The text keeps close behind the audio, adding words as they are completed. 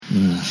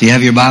If you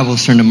have your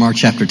Bibles, turn to Mark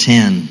chapter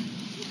 10.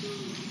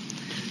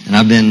 And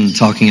I've been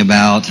talking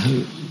about,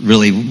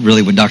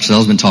 really what Dr.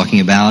 Zell's been talking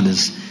about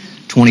is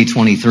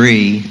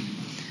 2023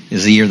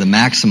 is the year of the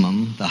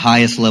maximum, the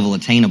highest level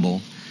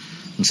attainable.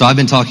 And so I've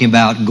been talking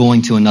about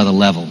going to another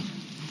level.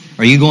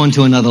 Are you going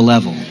to another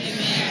level?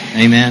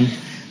 Amen.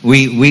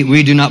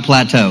 We do not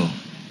plateau.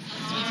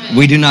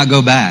 We do not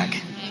go back.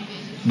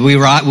 We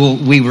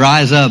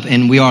rise up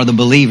and we are the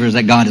believers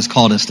that God has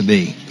called us to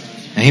be.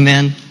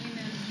 Amen.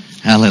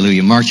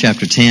 Hallelujah. Mark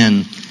chapter 10.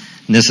 And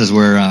this is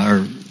where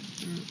our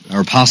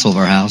apostle of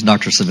our house,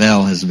 Dr.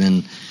 Savelle, has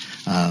been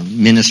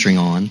ministering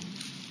on.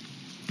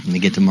 Let me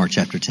get to Mark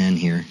chapter 10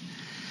 here.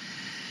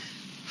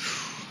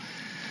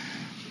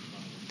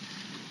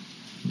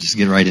 Just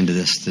get right into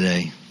this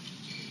today.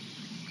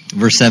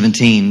 Verse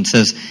 17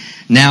 says,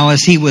 "Now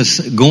as he was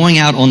going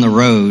out on the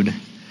road,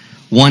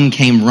 one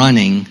came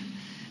running,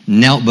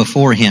 knelt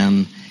before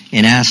him,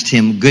 and asked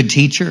him, 'Good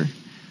teacher,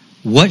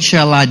 what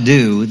shall I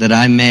do that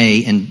I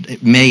may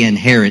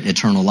inherit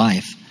eternal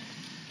life?'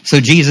 So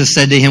Jesus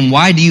said to him,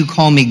 'Why do you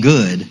call me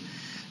good?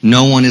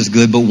 No one is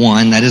good but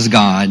one, that is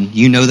God.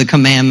 You know the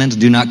commandments: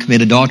 do not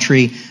commit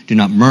adultery, do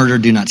not murder,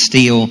 do not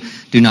steal,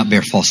 do not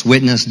bear false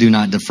witness, do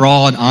not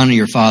defraud, honor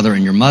your father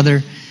and your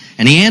mother.'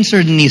 And he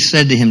answered and he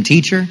said to him,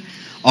 'Teacher,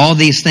 all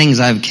these things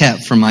I have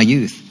kept from my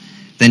youth.'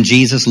 Then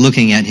Jesus,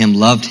 looking at him,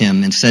 loved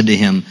him and said to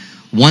him,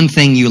 'One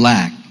thing you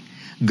lack.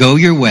 Go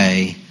your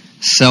way,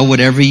 sell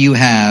whatever you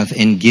have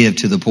and give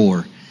to the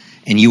poor,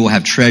 and you will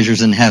have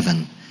treasures in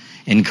heaven.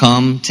 And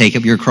come, take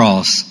up your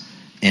cross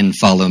and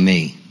follow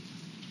me.'"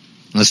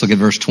 Let's look at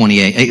verse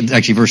 28.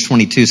 Actually, verse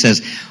 22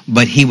 says,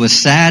 "But he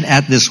was sad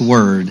at this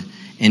word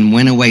and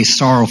went away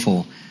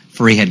sorrowful,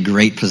 for he had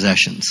great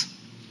possessions."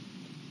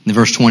 And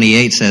verse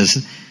 28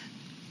 says,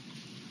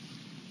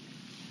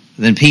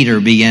 "Then Peter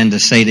began to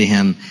say to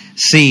him,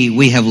 'See,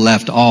 we have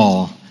left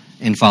all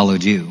and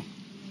followed you.'"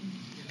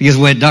 Because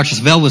what Dr.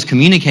 Savelle was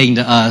communicating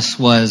to us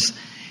was,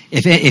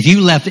 if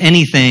you left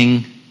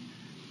anything,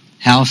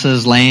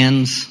 houses,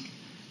 lands,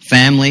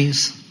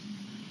 families,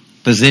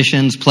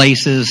 positions,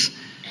 places,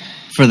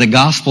 for the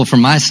gospel, for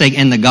my sake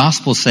and the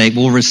gospel's sake,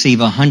 will receive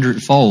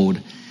 100-fold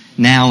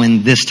now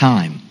in this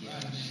time.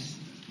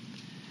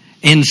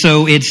 And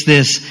so it's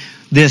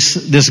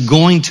this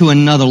going to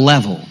another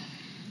level.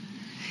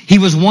 He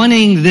was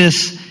wanting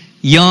this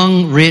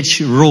young, rich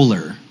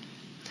ruler,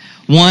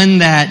 one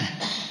that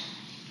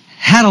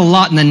had a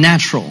lot in the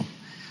natural,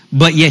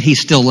 but yet he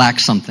still lacked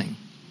something.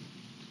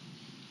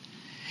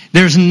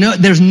 There's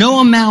no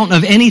amount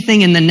of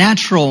anything in the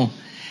natural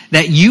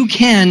that you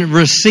can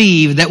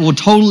receive that will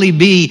totally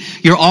be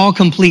your all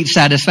complete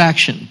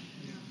satisfaction.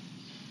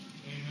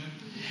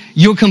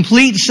 Your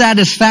complete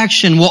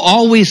satisfaction will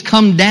always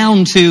come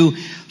down to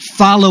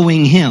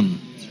following him.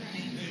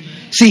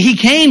 See, he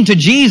came to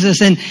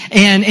Jesus and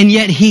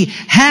yet he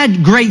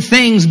had great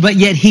things, but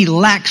yet he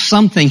lacked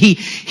something.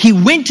 He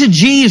went to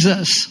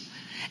Jesus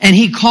and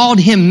he called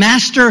him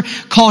master,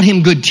 called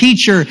him good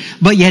teacher,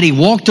 but yet he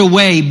walked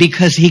away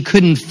because he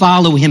couldn't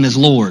follow him as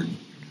Lord.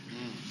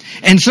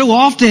 And so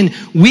often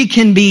we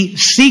can be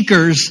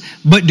seekers,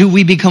 but do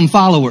we become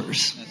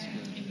followers?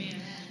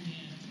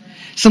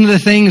 Some of the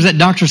things that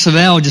Dr.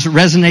 Savelle just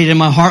resonated in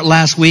my heart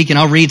last week, and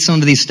I'll read some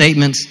of these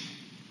statements.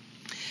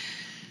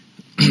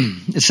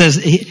 It says,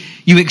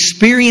 "You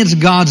experience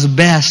God's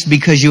best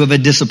because you have a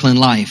disciplined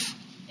life."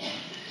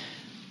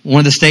 One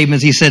of the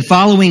statements, he said,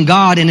 "Following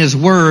God and His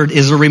Word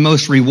is the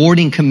most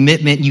rewarding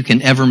commitment you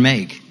can ever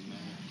make."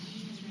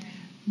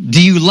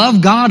 Do you love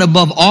God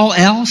above all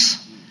else?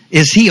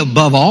 Is He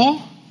above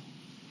all?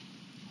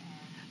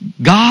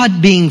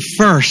 God being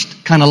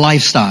first kind of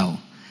lifestyle.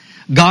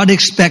 God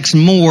expects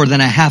more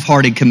than a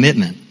half-hearted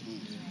commitment.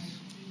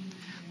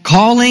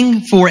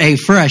 Calling for a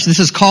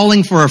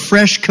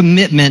fresh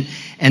commitment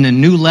and a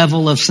new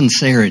level of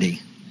sincerity.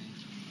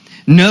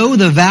 Know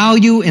the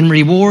value and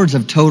rewards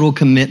of total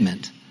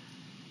commitment.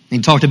 He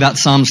talked about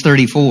Psalms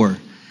 34.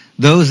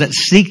 "Those that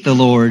seek the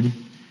Lord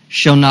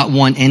shall not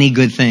want any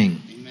good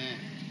thing." Amen.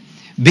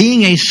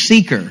 Being a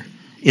seeker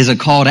is a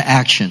call to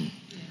action.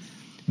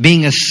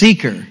 Being a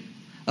seeker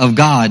of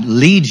God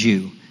leads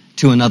you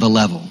to another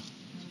level.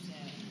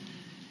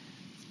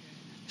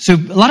 So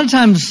a lot of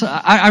times,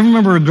 I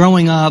remember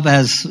growing up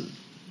as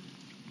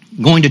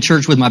going to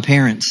church with my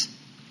parents.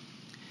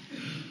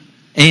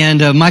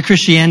 And my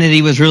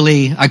Christianity was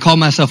really, I called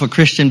myself a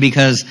Christian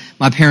because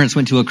my parents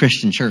went to a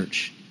Christian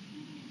church.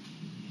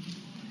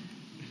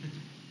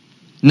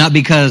 Not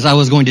because I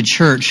was going to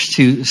church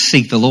to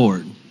seek the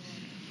Lord.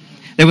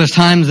 There was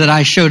times that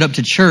I showed up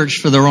to church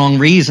for the wrong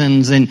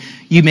reasons, and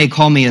you may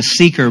call me a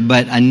seeker,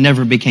 but I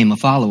never became a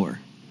follower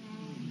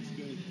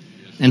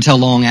until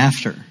long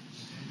after.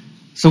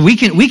 So we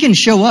can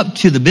show up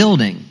to the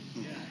building.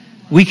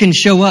 We can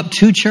show up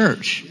to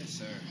church.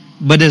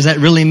 But does that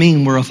really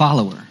mean we're a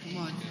follower?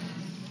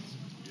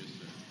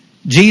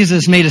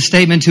 Jesus made a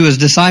statement to his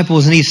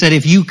disciples, and he said,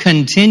 "If you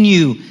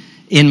continue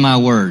in my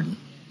word,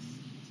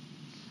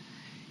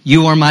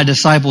 you are my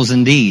disciples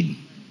indeed."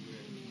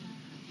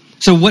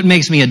 So what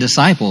makes me a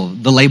disciple?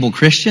 The label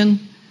Christian?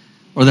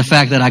 or the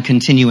fact that I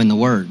continue in the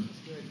Word?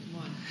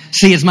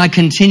 See, it's my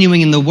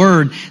continuing in the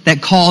Word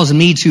that calls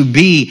me to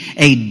be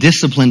a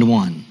disciplined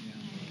one.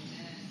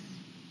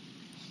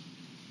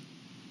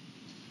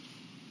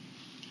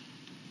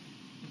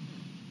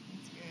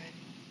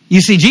 You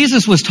see,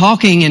 Jesus was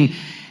talking,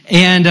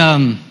 and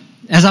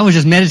as I was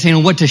just meditating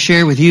on what to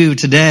share with you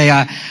today,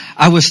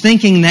 I was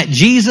thinking that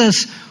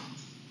Jesus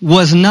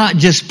was not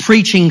just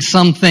preaching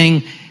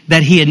something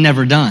that he had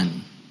never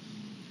done.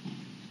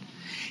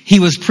 He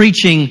was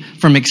preaching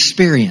from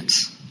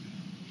experience.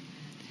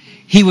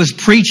 He was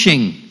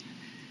preaching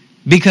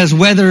because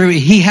whether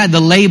he had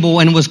the label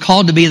and was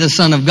called to be the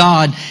Son of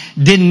God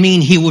didn't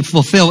mean he would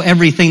fulfill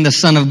everything the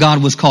Son of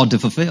God was called to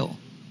fulfill.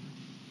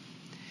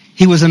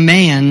 He was a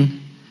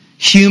man,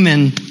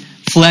 human,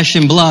 flesh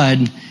and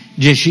blood,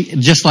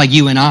 just like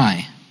you and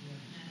I.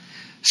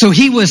 So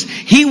he was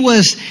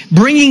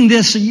bringing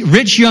this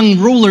rich young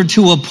ruler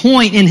to a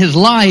point in his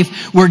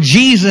life where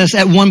Jesus,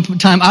 at one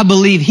time, I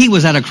believe he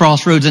was at a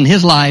crossroads in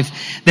his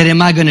life that, am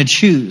I going to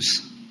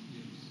choose?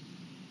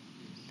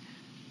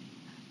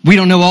 We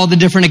don't know all the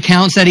different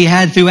accounts that he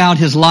had throughout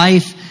his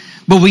life,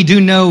 but we do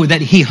know that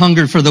he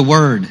hungered for the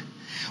Word.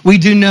 We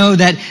do know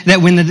that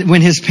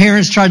when his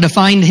parents tried to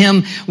find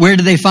him, where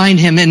did they find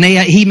him? And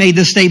he made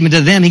this statement to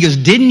them. He goes,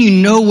 didn't you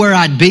know where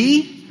I'd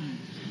be?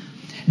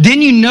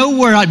 Didn't you know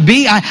where I'd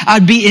be?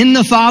 I'd be in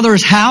the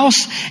Father's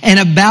house and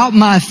about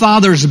my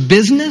Father's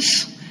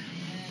business.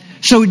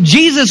 So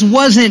Jesus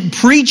wasn't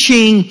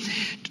preaching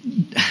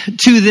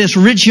to this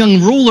rich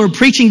young ruler,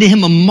 preaching to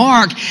him a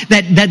mark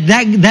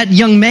that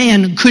young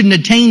man couldn't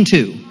attain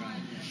to.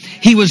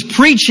 He was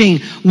preaching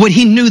what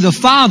he knew the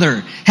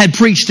Father had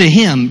preached to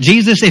him.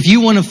 Jesus, if you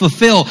want to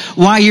fulfill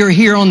why you're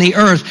here on the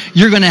earth,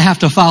 you're going to have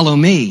to follow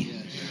me.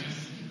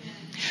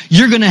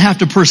 You're going to have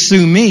to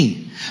pursue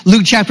me.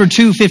 Luke chapter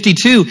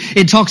 2:52,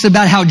 it talks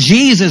about how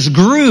Jesus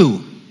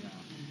grew.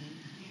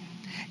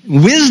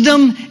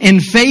 Wisdom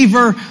and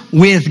favor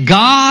with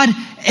God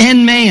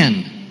and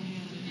man.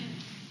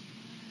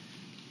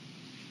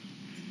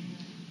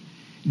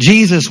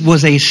 Jesus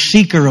was a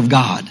seeker of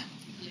God.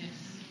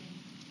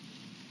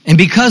 And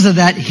because of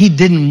that, he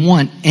didn't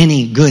want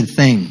any good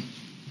thing.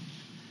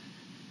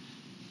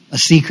 A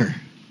seeker.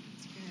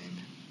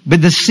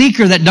 But the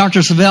seeker that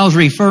Dr. Savelle is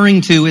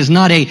referring to is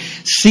not a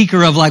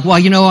seeker of like, well,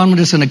 I'm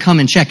just going to come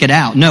and check it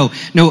out. No,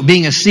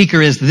 being a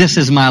seeker is, this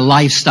is my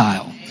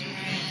lifestyle.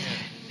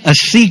 A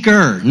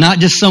seeker, not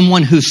just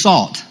someone who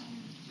sought.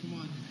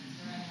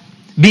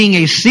 Being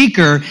a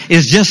seeker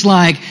is just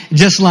like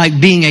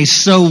being a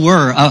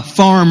sower, a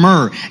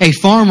farmer. A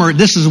farmer,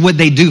 this is what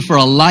they do for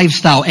a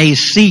lifestyle. A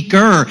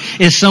seeker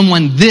is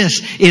someone,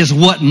 this is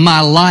what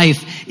my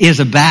life is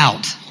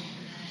about.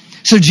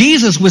 So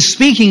Jesus was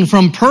speaking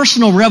from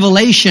personal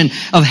revelation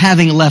of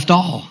having left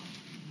all.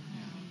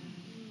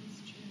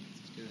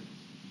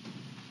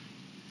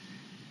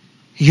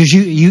 Because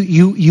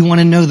you want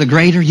to know the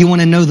greater? You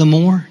want to know the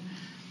more?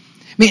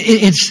 I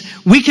mean,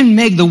 we can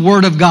make the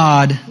Word of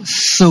God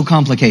so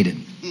complicated.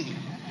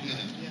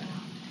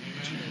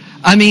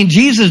 I mean,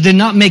 Jesus did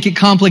not make it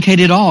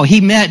complicated at all.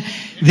 He met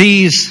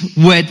these,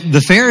 what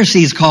the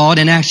Pharisees called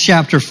in Acts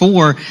chapter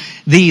 4,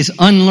 these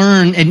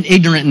unlearned and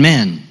ignorant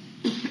men.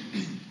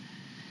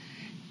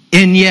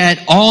 And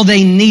yet all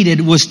they needed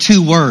was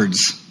 2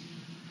 words.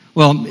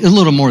 Well, a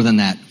little more than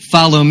that.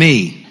 Follow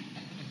me,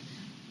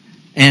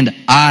 and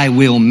I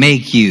will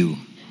make you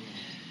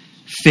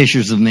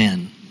fishers of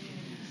men.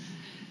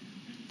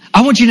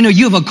 I want you to know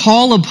you have a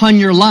call upon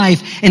your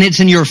life, and it's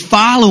in your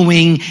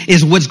following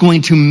is what's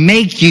going to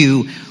make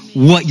you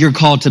what you're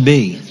called to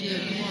be.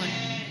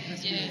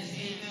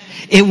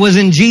 It was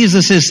in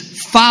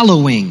Jesus'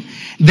 following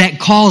that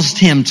caused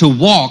him to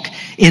walk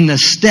in the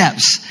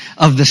steps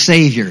of the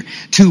Savior.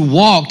 To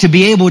walk, to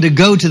be able to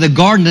go to the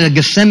Garden of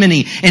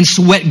Gethsemane and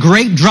sweat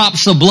great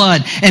drops of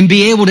blood and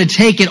be able to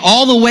take it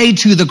all the way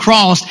to the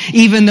cross,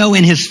 even though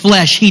in his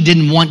flesh he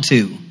didn't want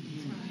to.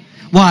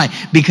 Why?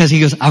 Because he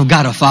goes, I've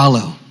got to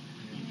follow.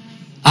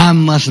 I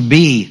must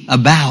be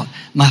about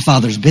my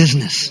Father's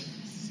business.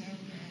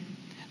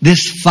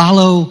 This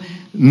follow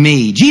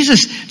me.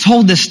 Jesus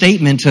told this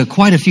statement to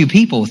quite a few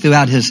people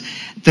throughout his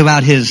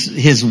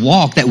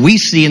walk that we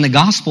see in the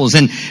Gospels.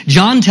 And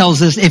John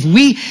tells us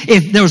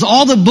if there was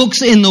all the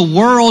books in the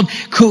world,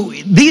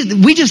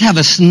 we just have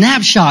a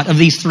snapshot of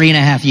these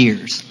 3.5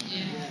 years.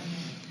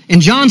 And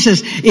John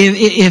says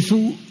if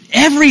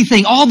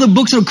everything, all the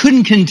books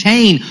couldn't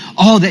contain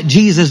all that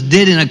Jesus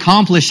did and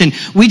accomplished. And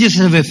we just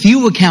have a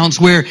few accounts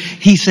where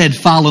he said,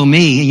 follow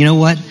me. And you know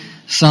what?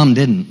 Some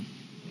didn't.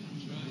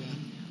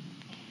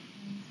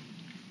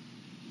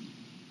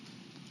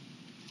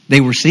 They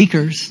were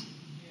seekers,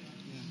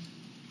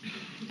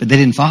 but they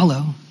didn't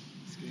follow.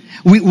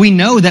 We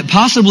know that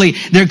possibly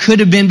there could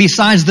have been,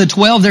 besides the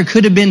 12, there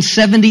could have been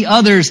 70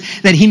 others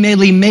that he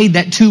merely made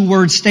that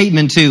 2-word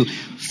statement to,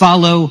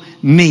 follow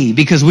me.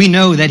 Because we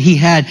know that he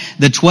had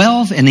the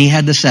 12 and he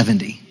had the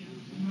 70.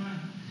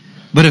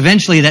 But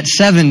eventually that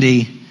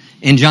 70,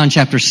 in John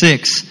chapter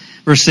 6,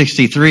 verse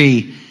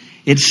 63,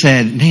 it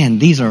said, man,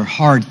 these are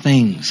hard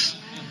things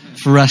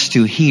for us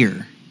to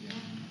hear.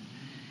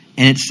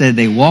 And it said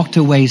they walked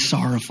away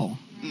sorrowful.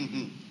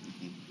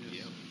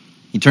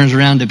 He turns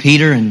around to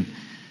Peter and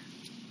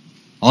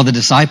all the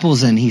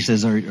disciples and he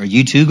says, are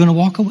you two going to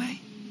walk away?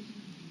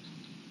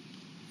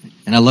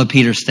 And I love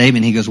Peter's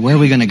statement. He goes, where are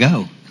we going to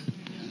go?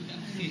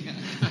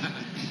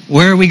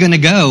 Where are we going to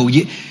go?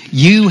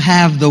 You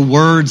have the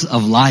words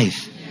of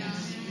life.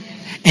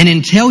 And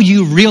until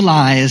you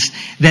realize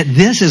that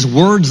this is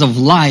words of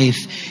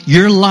life,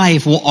 your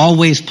life will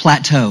always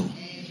plateau.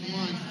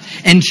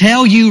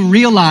 Until you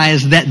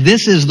realize that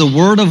this is the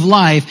word of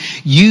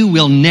life, you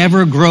will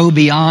never grow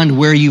beyond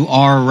where you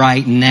are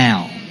right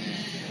now.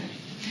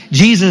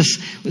 Jesus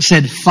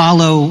said,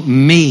 follow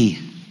me.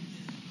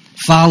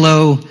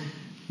 Follow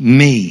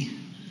me.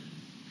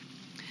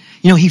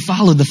 You know, he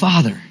followed the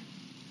Father.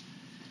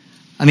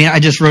 I mean, I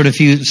just wrote a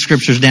few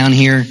scriptures down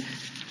here.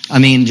 I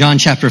mean, John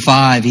chapter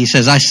 5, he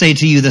says, I say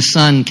to you, the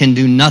Son can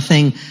do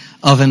nothing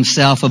of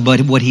himself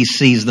but what he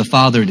sees the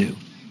Father do.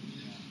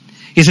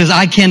 He says,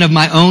 I can of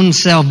my own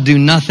self do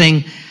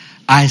nothing.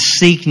 I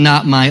seek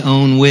not my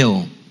own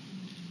will,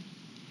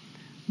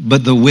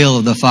 but the will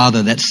of the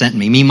Father that sent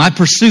me. I mean, my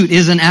pursuit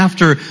isn't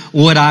after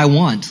what I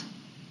want,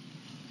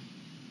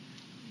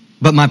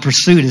 but my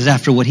pursuit is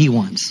after what he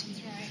wants.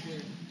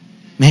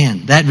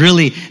 Man, that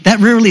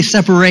really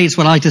separates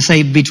what I like to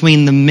say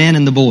between the men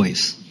and the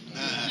boys.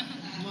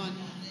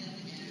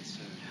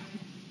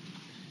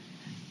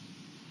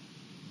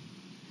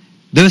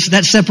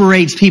 That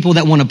separates people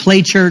that want to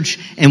play church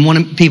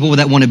and people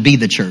that want to be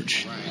the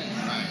church.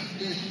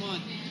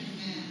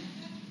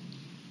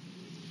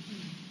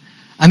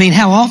 I mean,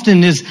 how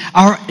often is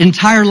our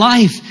entire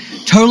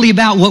life totally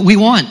about what we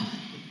want?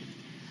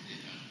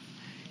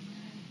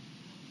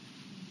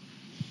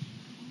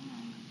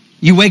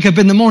 You wake up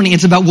in the morning,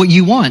 it's about what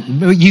you want.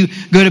 You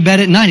go to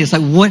bed at night, it's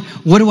like,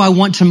 what do I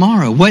want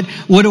tomorrow? What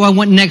do I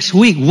want next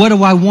week? What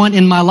do I want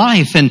in my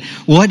life? And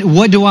what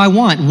do I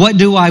want? What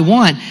do I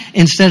want?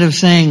 Instead of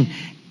saying,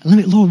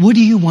 Lord, what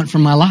do you want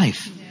from my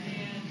life?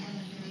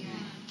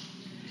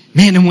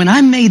 Man, and when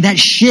I made that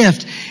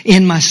shift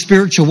in my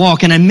spiritual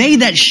walk, and I made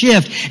that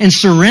shift and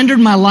surrendered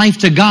my life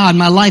to God,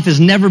 my life has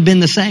never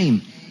been the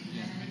same.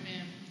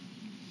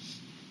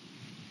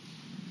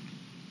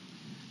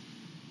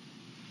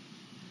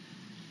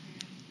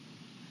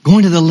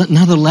 Going to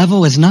another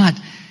level is not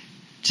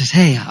just,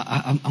 hey,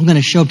 I'm going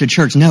to show up to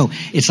church. No,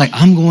 it's like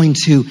I'm going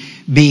to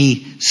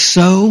be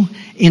so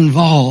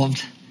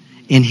involved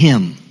in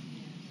Him.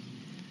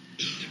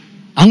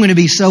 I'm going to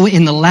be so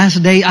in the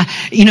last day.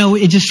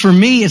 It just, for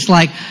me, it's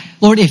like,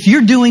 Lord, if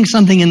you're doing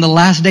something in the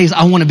last days,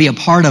 I want to be a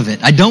part of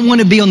it. I don't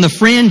want to be on the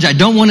fringe. I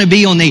don't want to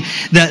be on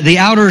the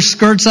outer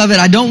skirts of it.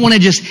 I don't want to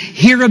just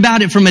hear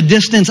about it from a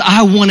distance.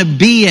 I want to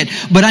be it.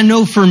 But I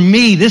know for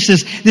me, this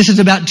is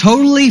about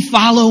totally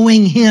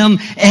following Him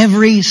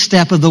every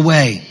step of the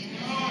way.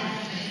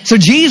 So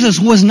Jesus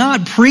was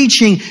not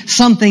preaching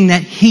something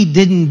that He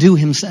didn't do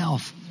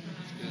Himself.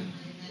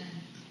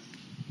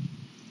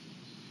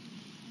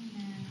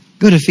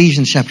 Go to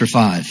Ephesians chapter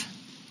 5.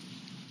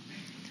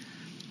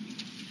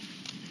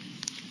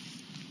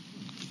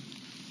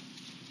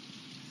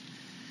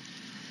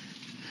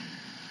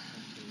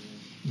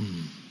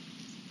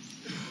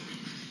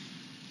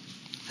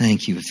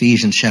 Thank you.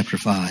 Ephesians chapter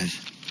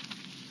 5.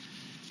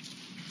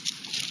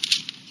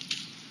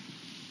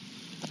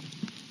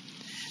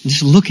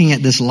 Just looking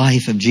at this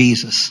life of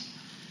Jesus.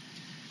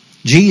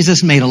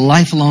 Jesus made a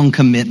lifelong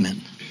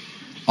commitment.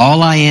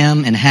 All I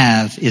am and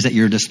have is at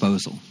your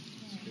disposal.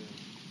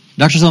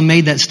 Dr. Zell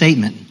made that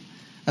statement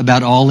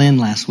about all in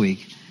last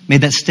week.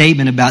 Made that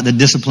statement about the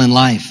disciplined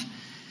life.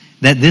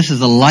 That this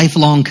is a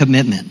lifelong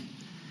commitment.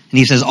 And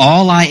he says,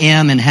 all I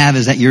am and have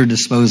is at your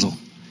disposal.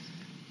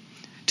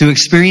 To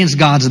experience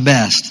God's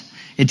best,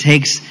 it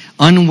takes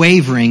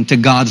unwavering to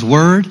God's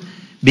word,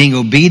 being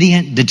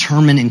obedient,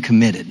 determined, and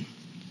committed.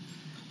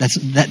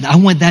 I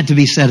want that to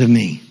be said of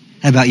me.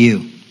 How about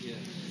you?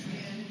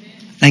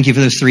 Thank you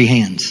for those 3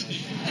 hands.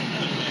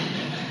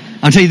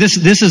 I'll tell you,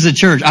 this is a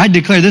church. I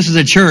declare this is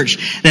a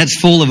church that's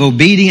full of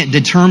obedient,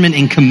 determined,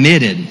 and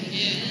committed.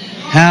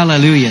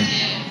 Hallelujah.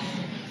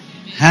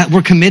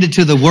 We're committed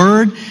to the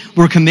Word.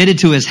 We're committed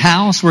to His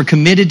house. We're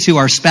committed to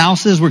our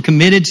spouses. We're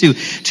committed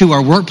to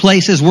our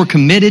workplaces. We're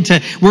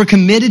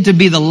committed to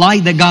be the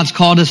light that God's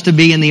called us to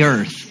be in the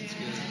earth.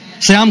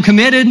 Say, I'm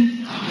committed.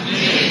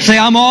 Say,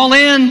 I'm all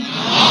in.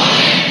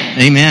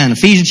 Amen.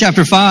 Ephesians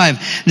chapter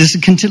 5.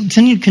 Just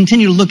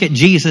continue to look at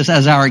Jesus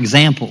as our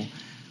example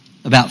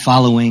about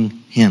following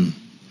Him.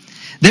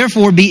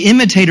 Therefore, be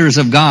imitators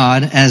of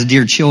God as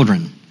dear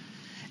children,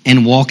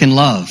 and walk in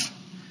love,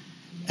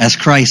 as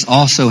Christ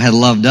also had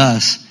loved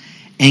us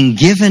and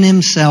given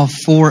Himself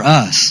for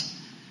us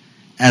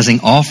as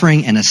an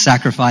offering and a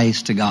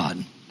sacrifice to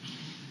God.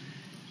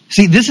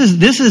 See, this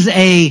is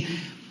a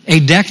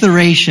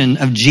declaration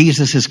of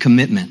Jesus'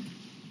 commitment.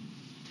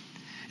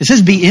 It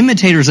says be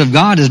imitators of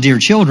God as dear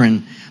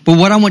children, but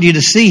what I want you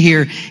to see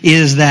here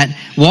is that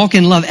walk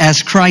in love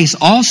as Christ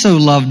also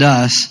loved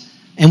us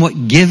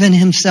and given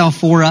Himself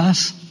for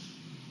us.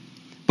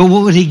 But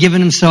what would he give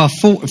himself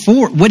for?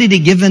 What did he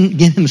give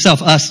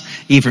himself, us,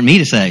 even for me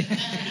to say?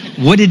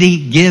 What did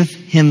he give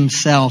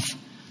himself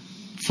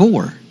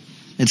for?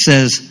 It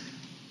says,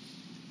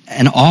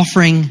 an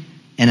offering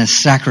and a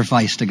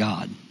sacrifice to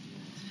God.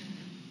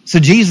 So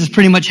Jesus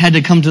pretty much had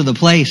to come to the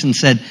place and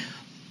said,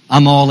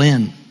 I'm all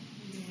in.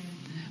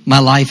 My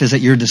life is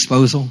at your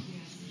disposal.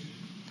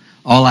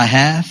 All I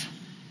have,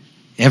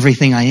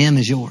 everything I am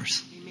is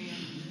yours.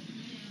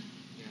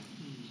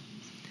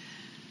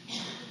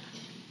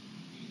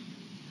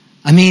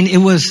 I mean, it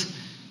was,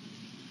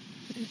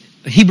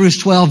 Hebrews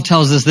 12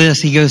 tells us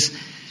this. He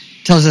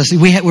tells us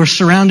we're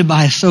surrounded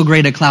by so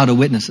great a cloud of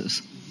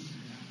witnesses.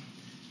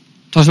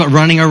 Talks about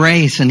running a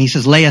race, and he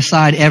says, lay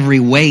aside every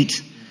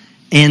weight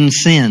and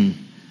sin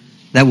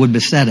that would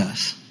beset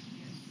us.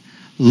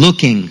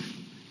 Looking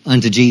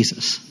unto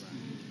Jesus.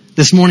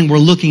 This morning we're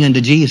looking unto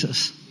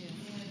Jesus.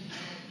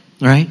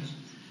 Right?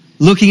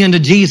 Looking unto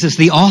Jesus,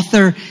 the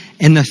author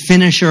and the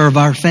finisher of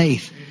our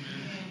faith.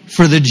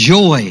 For the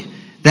joy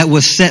that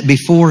was set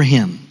before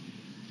him.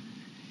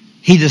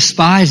 He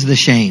despised the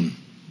shame.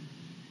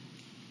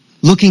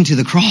 Looking to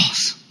the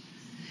cross.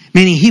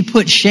 Meaning he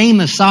put shame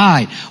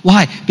aside.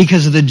 Why?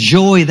 Because of the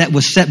joy that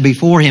was set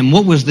before him.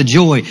 What was the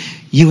joy?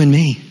 You and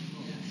me.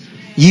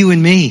 You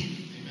and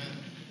me.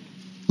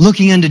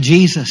 Looking unto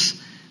Jesus,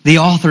 the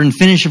author and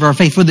finisher of our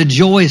faith. For the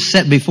joy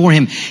set before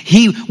him.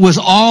 He was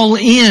all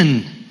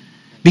in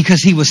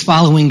because he was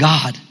following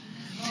God.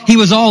 He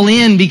was all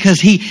in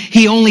because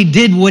he only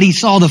did what he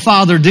saw the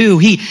Father do.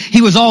 He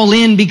was all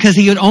in because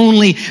he would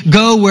only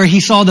go where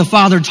he saw the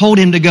Father told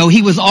him to go.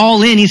 He was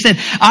all in. He said,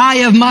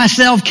 I of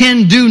myself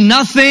can do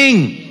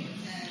nothing.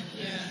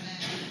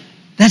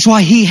 That's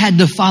why he had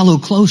to follow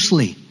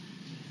closely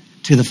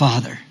to the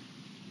Father.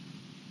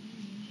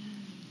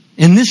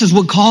 And this is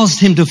what caused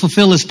him to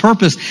fulfill his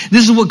purpose.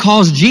 This is what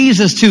caused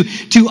Jesus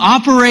to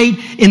operate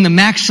in the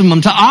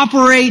maximum, to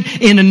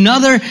operate in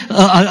another,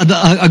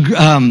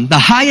 the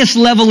highest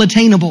level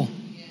attainable.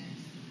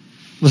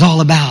 It was all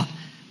about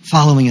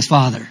following his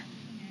Father.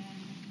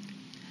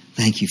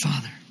 Thank you,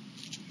 Father.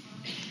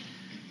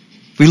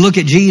 If we look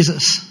at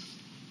Jesus,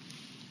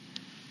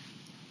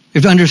 we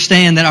have to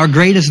understand that our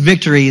greatest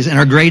victories and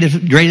our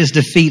greatest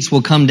defeats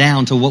will come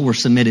down to what we're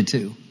submitted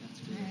to.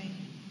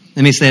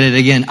 Let me say that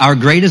again. Our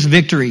greatest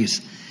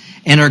victories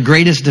and our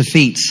greatest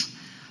defeats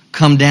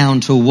come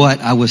down to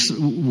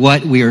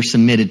what we are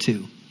submitted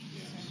to.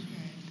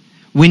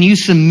 When you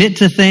submit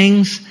to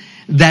things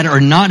that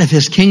are not of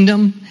his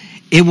kingdom,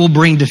 it will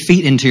bring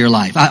defeat into your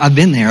life. I've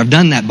been there. I've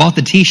done that. Bought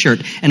the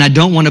t-shirt and I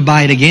don't want to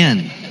buy it again.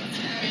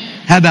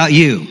 How about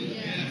you?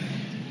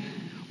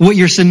 What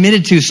you're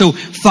submitted to. So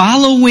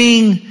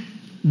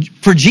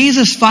for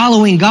Jesus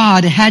following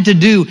God had to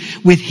do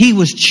with he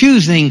was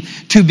choosing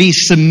to be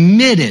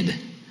submitted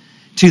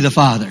to the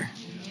Father.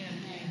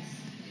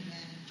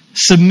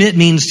 Submit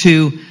means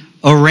to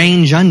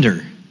arrange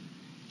under.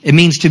 It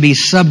means to be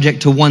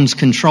subject to one's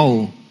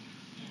control.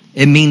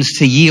 It means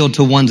to yield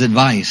to one's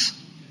advice.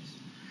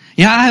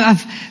 You know,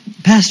 I've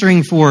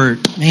pastoring for,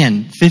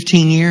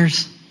 15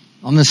 years,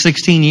 almost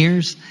 16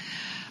 years.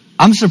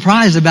 I'm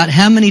surprised about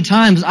how many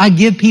times I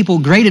give people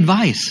great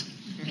advice.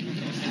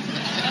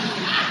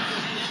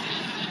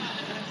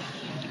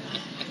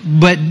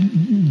 But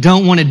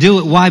don't want to do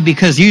it. Why?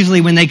 Because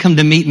usually when they come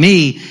to meet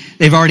me,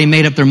 they've already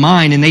made up their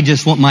mind and they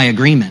just want my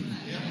agreement.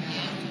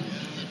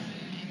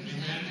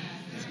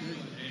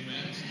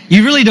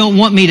 You really don't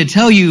want me to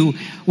tell you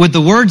what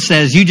the Word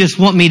says. You just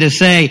want me to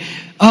say,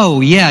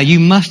 oh yeah, you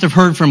must have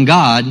heard from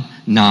God.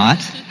 Not.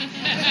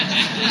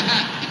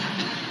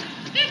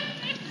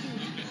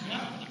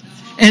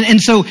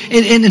 And so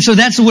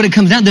that's what it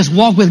comes down to. This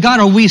walk with God.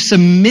 Are we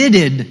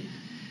submitted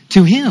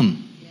to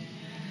him?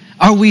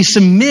 Are we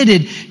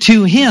submitted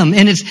to him?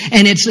 And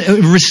it's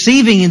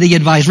receiving the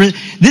advice.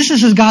 This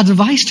is God's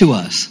advice to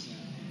us.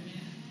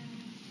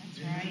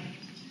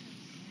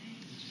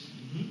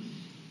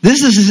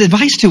 This is his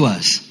advice to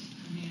us.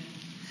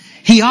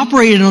 He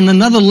operated on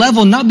another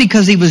level, not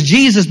because he was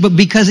Jesus, but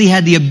because he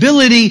had the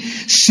ability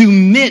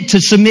to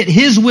submit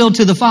his will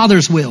to the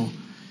Father's will.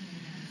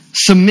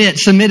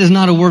 Submit is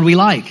not a word we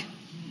like.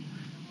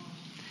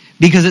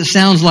 Because it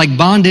sounds like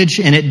bondage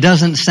and it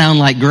doesn't sound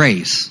like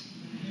grace.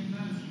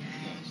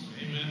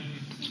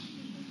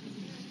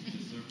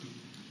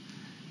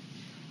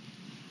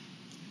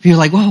 You're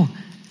like, well,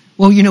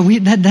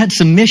 that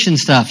submission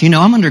stuff,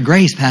 I'm under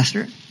grace,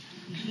 Pastor.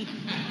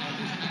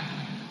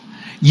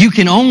 You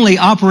can only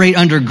operate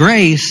under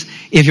grace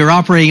if you're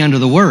operating under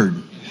the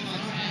Word.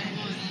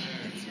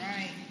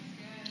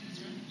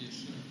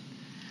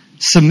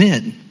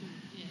 Submit.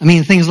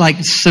 Things like,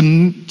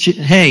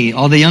 hey,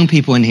 all the young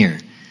people in here,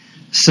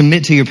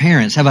 submit to your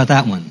parents. How about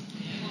that one?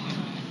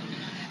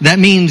 That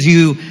means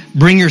you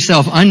bring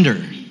yourself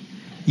under.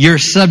 You're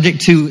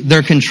subject to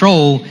their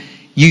control.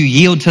 You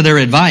yield to their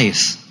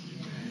advice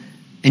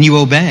and you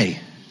obey.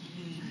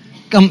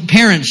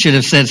 Parents should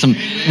have said some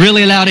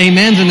really loud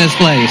amens in this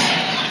place.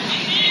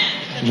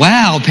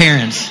 Wow,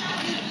 parents.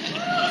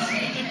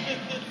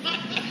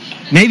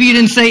 Maybe you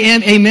didn't say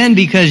amen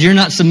because you're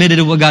not submitted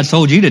to what God's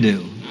told you to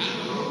do.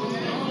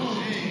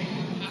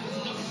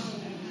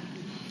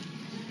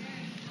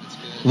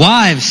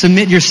 Wives,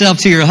 submit yourself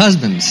to your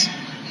husbands.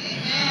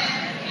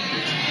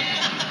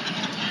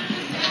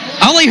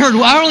 I only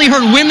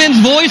heard women's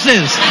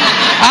voices.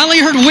 I only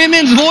heard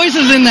women's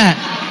voices in that.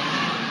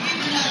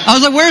 I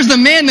was like, where's the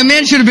man? The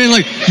man should have been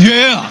like,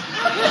 yeah.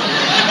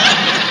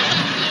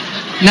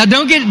 Now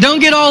don't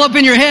get all up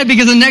in your head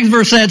because the next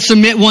verse said,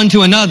 submit one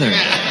to another.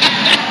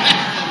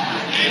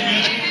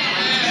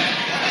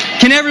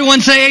 Can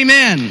everyone say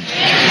amen?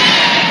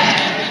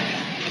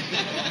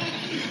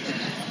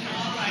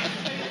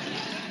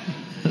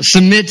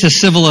 Submit to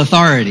civil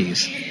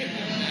authorities.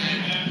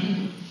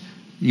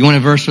 You want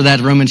a verse for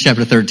that? Romans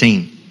chapter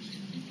 13.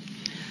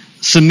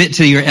 Submit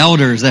to your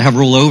elders that have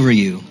rule over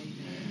you.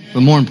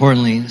 But more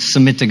importantly,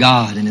 submit to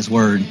God and His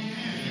Word.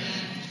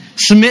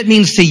 Submit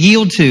means to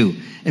yield to.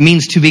 It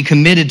means to be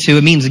committed to.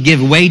 It means to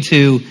give way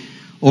to,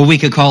 or we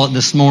could call it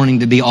this morning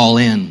to be all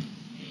in.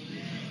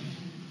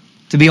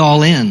 To be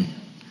all in.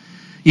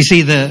 You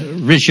see, the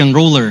rich young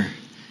ruler,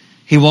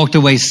 he walked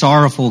away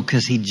sorrowful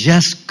because he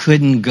just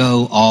couldn't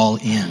go all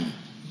in.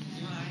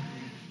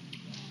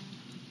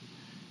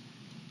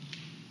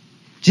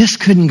 Just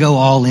couldn't go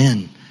all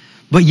in.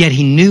 But yet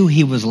he knew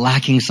he was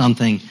lacking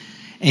something.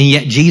 And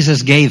yet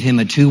Jesus gave him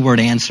a 2-word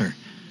answer.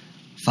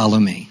 Follow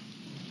me.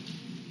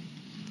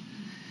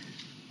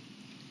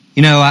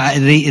 You know,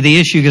 the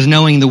issue is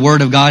knowing the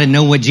Word of God and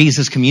know what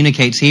Jesus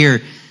communicates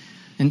here.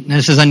 And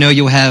it says, I know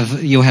you'll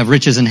have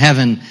riches in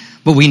heaven.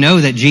 But we know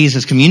that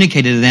Jesus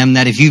communicated to them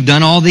that if you've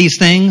done all these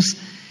things,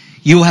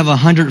 you'll have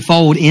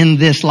 100-fold in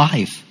this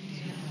life.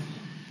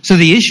 So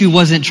the issue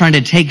wasn't trying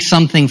to take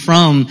something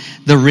from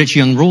the rich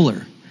young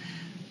ruler.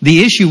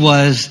 The issue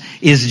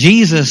is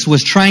Jesus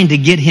was trying to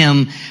get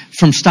him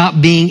from stop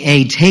being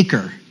a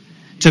taker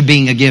to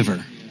being a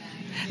giver.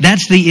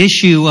 That's the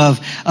issue of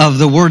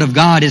the Word of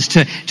God, is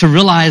to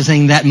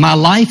realizing that my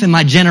life and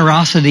my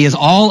generosity is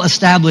all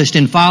established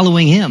in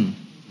following Him.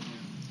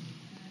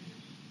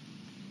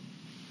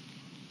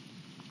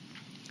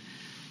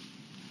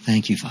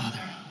 Thank you, Father.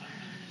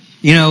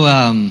 You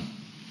know,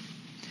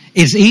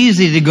 it's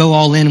easy to go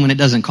all in when it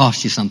doesn't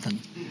cost you something.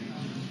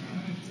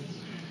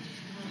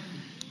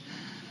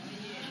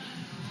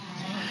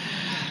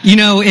 You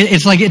know,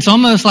 it's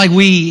almost like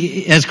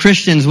we, as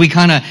Christians, we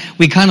kind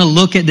of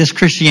look at this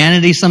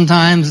Christianity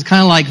sometimes. It's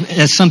kind of like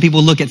as some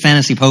people look at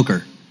fantasy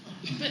poker.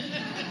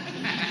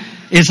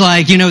 It's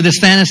like, you know, this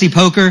fantasy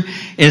poker,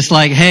 it's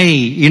like, hey,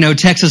 you know,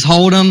 Texas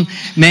Hold'em,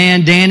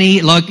 man,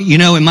 Danny, look, you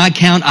know, in my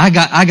account, I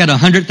got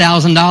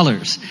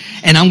 $100,000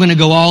 and I'm going to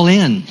go all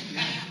in.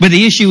 But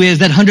the issue is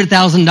that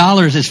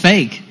 $100,000 is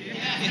fake.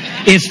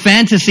 It's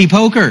fantasy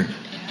poker.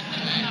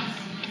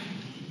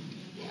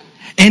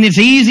 And it's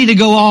easy to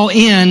go all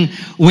in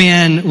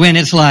when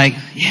it's like,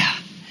 yeah.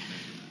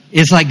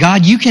 It's like,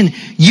 God, you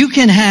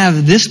can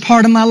have this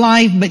part of my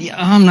life, but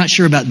I'm not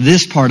sure about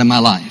this part of my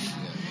life.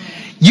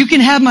 You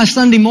can have my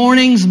Sunday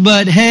mornings,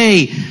 but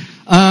hey, you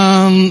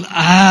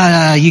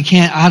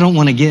can't, I don't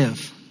want to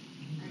give.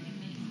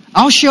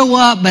 I'll show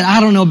up, but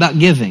I don't know about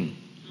giving.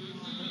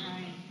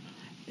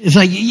 It's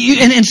like,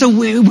 and so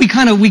we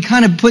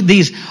kind of put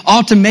these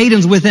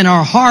ultimatums within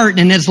our heart,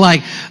 and it's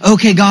like,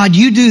 okay, God,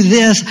 you do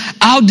this,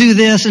 I'll do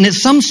this, and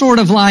it's some sort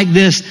of like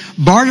this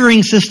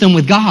bartering system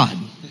with God.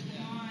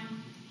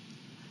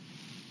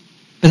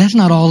 But that's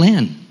not all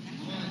in.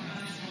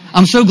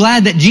 I'm so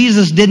glad that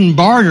Jesus didn't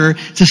barter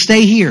to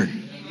stay here.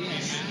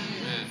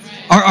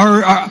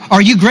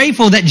 Are you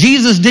grateful that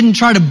Jesus didn't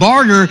try to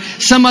barter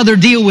some other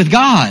deal with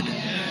God?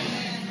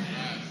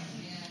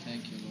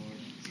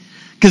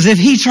 Because if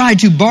He tried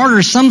to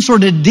barter some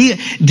sort of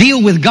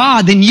deal with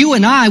God, then you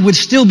and I would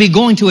still be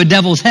going to a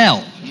devil's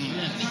hell.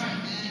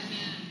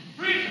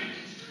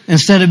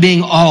 Instead of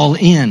being all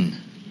in.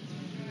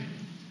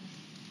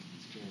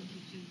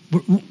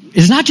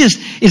 It's not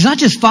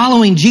just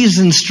following Jesus'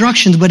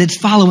 instructions, but it's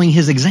following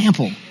His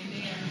example.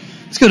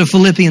 Let's go to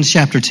Philippians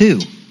chapter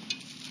 2.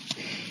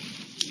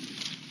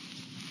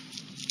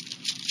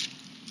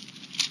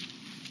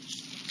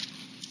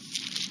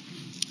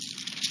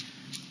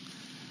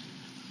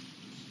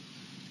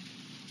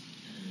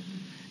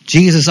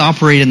 Jesus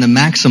operated in the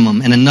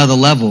maximum and another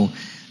level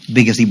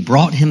because He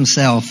brought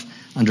Himself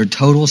under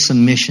total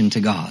submission to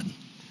God.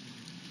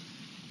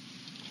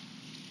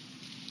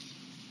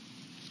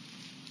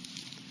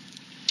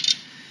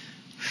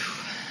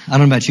 I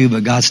don't know about you,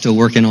 but God's still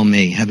working on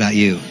me. How about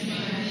you?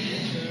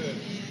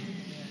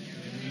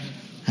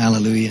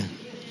 Hallelujah.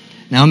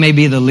 Now I may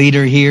be the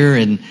leader here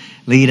and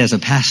lead as a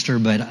pastor,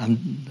 but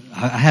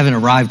I haven't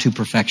arrived to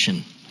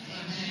perfection.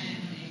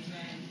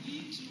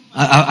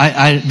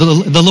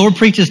 The Lord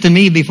preaches to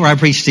me before I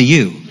preach to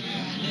you.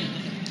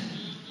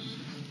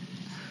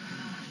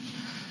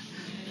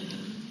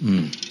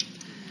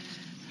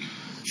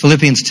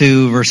 Philippians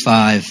 2, verse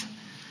 5.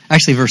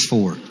 Actually, verse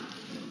 4.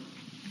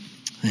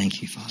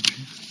 Thank you, Father.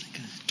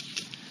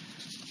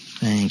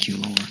 Thank you,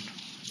 Lord.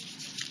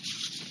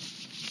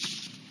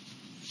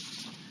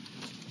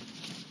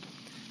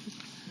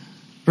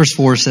 Verse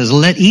 4 says,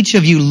 let each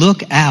of you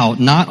look out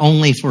not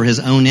only for his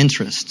own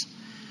interest,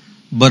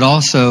 but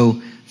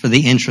also for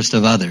the interest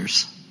of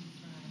others.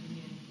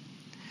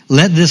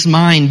 Let this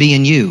mind be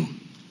in you.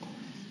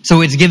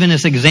 So it's given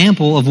us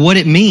example of what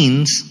it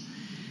means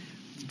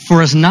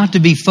for us not to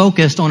be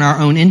focused on our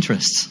own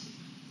interests.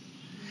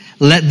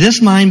 Let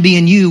this mind be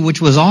in you,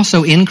 which was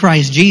also in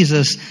Christ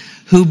Jesus,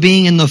 who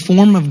being in the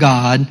form of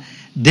God,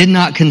 did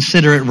not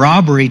consider it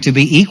robbery to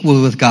be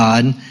equal with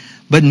God,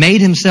 but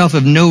made himself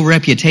of no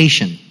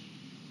reputation,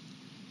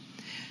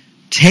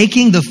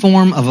 taking the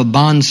form of a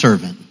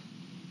bondservant,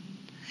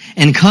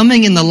 and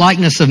coming in the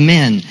likeness of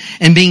men,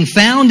 and being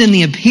found in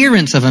the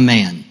appearance of a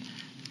man.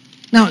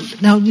 Now,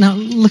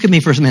 look at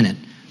me for a minute.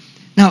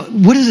 Now,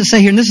 what does it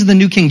say here? And this is the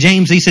New King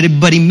James. He said,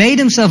 but he made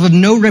himself of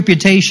no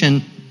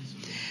reputation,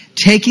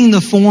 taking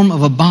the form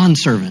of a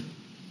bondservant.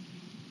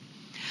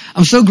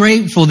 I'm so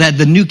grateful that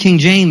the New King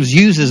James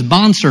uses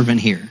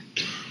bondservant here,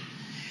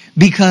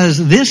 because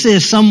this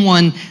is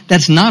someone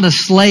that's not a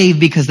slave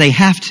because they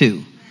have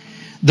to.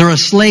 They're a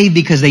slave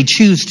because they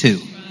choose to.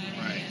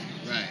 Right.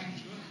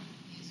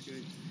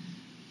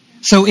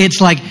 So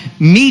it's like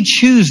me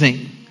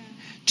choosing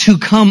to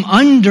come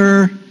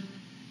under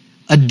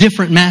a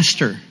different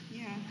master,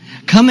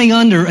 coming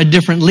under a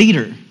different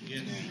leader.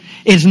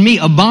 It's me,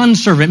 a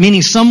bondservant,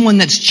 meaning someone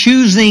that's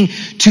choosing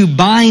to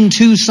bind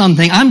to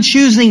something. I'm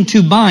choosing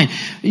to bind.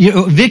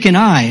 Vic and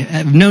I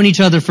have known each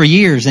other for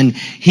years, and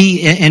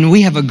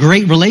we have a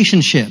great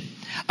relationship.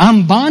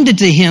 I'm bonded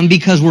to him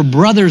because we're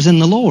brothers in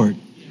the Lord.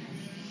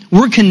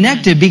 We're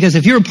connected because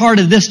if you're a part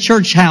of this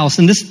church house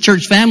and this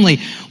church family,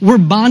 we're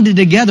bonded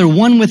together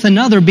one with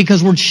another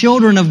because we're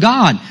children of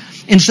God.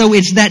 And so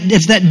it's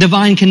that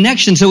divine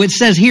connection. So it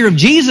says here of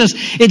Jesus,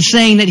 it's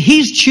saying that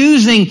he's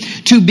choosing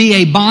to be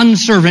a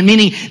bondservant,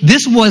 meaning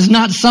this was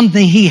not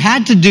something he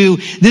had to do.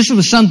 This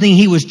was something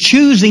he was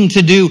choosing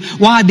to do.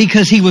 Why?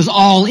 Because he was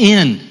all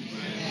in.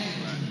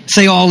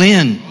 Say all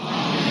in.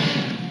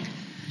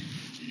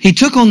 He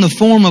took on the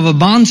form of a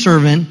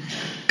bondservant,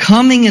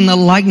 coming in the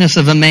likeness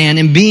of a man,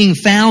 and being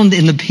found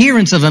in the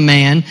appearance of a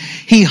man,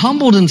 he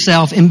humbled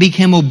himself and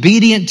became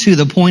obedient to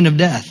the point of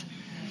death,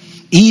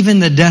 even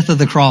the death of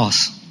the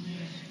cross.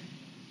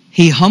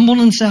 He humbled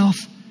himself.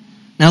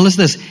 Now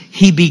listen to this.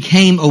 He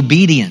became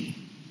obedient.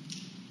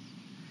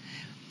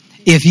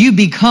 If you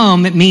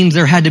become, it means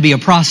there had to be a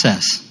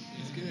process.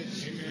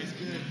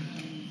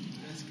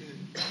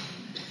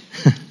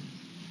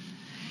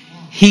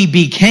 He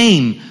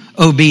became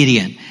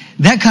obedient.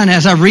 That kind of,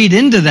 as I read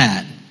into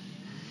that,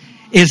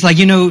 it's like,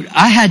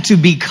 I had to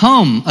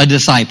become a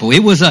disciple. It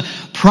was a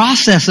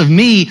process of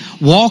me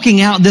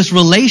walking out this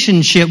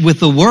relationship with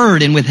the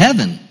Word and with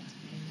heaven.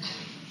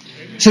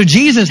 So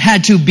Jesus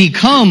had to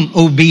become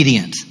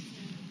obedient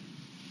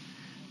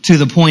to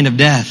the point of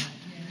death,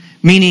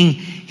 meaning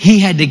he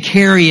had to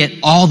carry it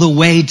all the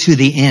way to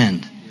the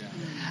end.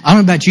 I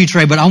don't know about you,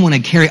 Trey, but I want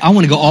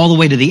to go all the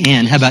way to the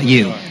end. How about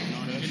you?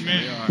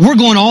 We're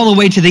going all the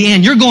way to the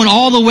end. You're going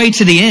all the way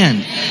to the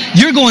end.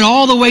 You're going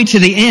all the way to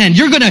the end.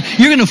 You're going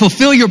to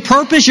fulfill your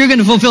purpose. You're going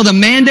to fulfill the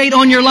mandate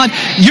on your life.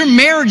 Your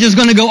marriage is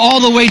going to go all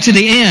the way to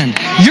the end.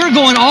 You're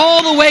going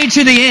all the way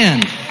to the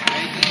end.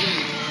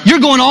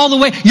 You're going all the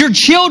way. Your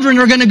children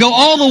are going to go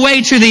all the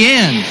way to the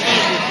end.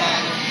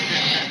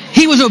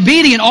 He was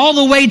obedient all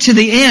the way to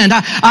the end.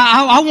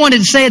 I wanted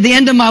to say at the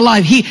end of my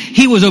life,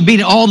 he was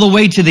obedient all the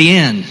way to the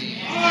end.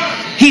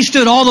 He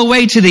stood all the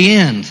way to the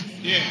end.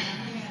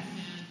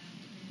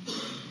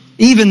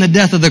 Even the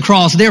death of the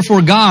cross.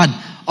 Therefore,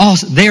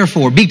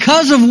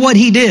 because of what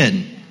he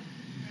did,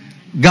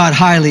 God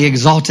highly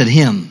exalted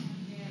him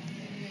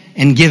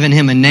and given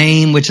him a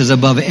name which is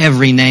above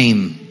every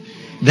name,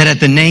 that at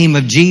the name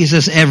of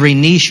Jesus every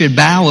knee should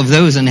bow, of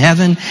those in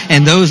heaven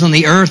and those on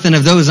the earth and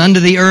of those under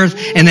the earth,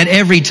 and that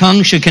every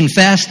tongue should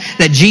confess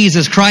that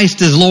Jesus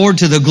Christ is Lord,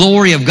 to the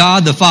glory of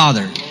God the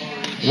Father.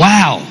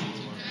 Wow.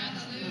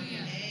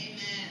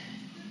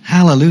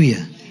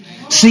 Hallelujah.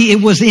 See,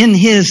 it was in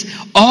his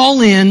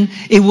all in,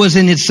 it was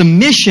in his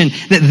submission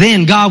that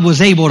then God was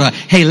able to,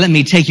 hey, let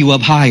me take you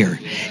up higher.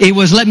 It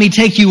was, let me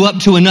take you up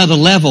to another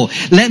level.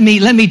 Let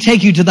me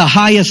take you to the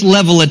highest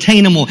level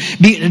attainable.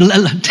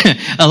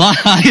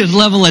 Highest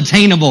level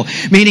attainable.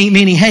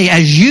 Meaning, hey,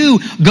 as you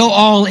go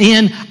all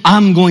in,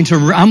 I'm going to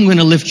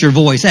lift your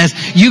voice. As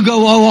you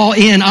go all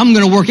in, I'm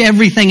going to work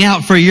everything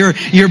out for your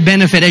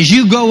benefit. As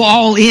you go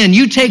all in,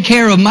 you take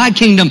care of my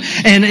kingdom,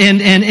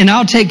 and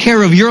I'll take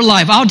care of your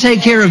life. I'll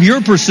take care of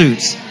your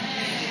pursuits.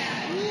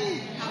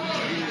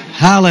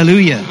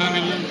 Hallelujah.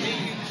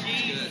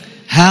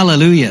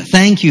 Hallelujah.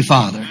 Thank you,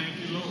 Father.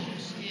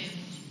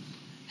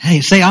 Hey,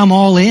 say, I'm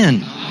all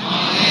in.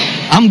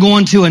 I'm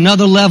going to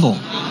another level.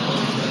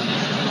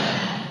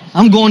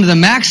 I'm going to the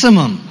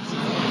maximum.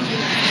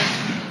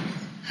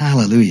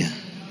 Hallelujah.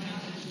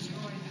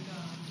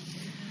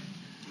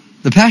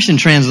 The Passion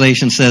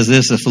Translation says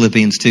this of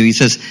Philippians 2. He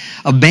says,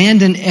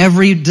 abandon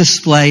every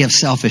display of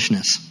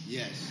selfishness.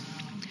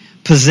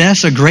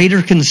 Possess a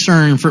greater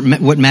concern for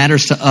what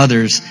matters to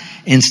others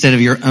instead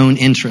of your own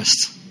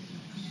interests.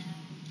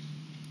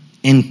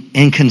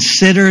 and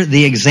consider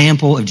the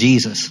example of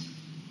Jesus.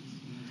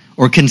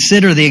 Or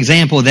consider the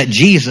example that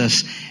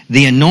Jesus,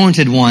 the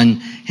anointed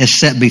one, has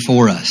set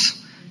before us.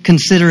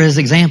 Consider his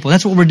example.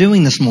 That's what we're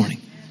doing this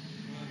morning.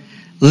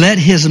 Let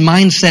his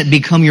mindset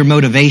become your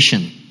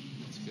motivation.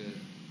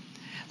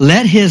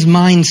 Let his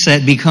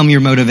mindset become your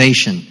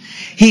motivation.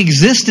 He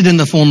existed in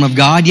the form of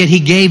God, yet he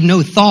gave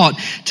no thought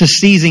to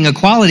seizing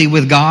equality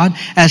with God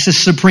as his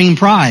supreme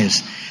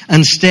prize.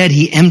 Instead,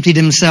 he emptied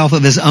himself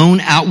of his own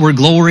outward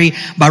glory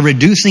by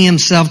reducing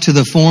himself to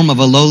the form of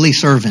a lowly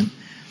servant.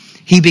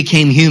 He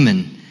became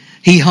human.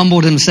 He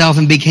humbled himself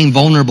and became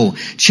vulnerable,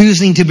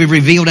 choosing to be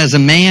revealed as a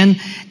man,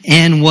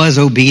 and was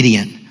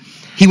obedient.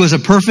 He was a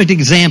perfect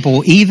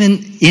example,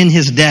 even in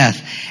his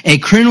death, a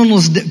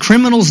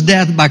criminal's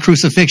death by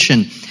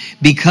crucifixion.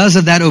 Because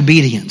of that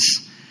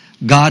obedience,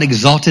 God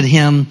exalted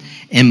him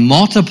and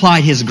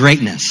multiplied his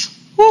greatness.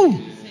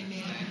 Woo!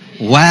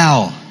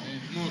 Wow.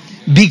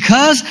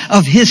 Because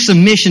of his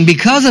submission,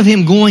 because of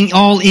him going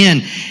all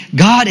in,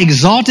 God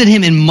exalted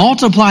him and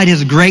multiplied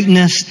his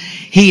greatness.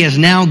 He has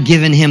now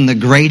given him the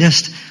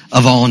greatest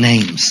of all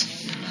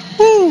names.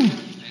 Woo!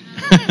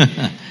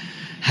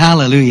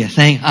 Hallelujah.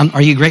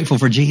 Are you grateful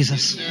for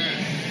Jesus?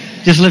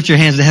 Just lift your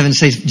hands to heaven and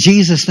say,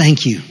 Jesus,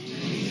 thank you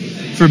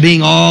for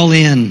being all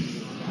in.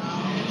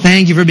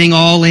 Thank you for being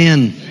all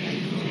in.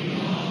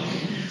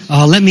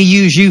 Oh, let me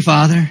use you,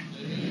 Father,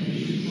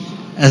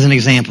 as an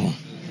example.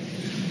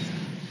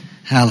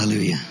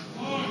 Hallelujah.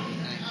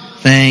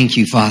 Thank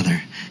you,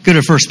 Father. Go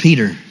to 1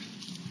 Peter.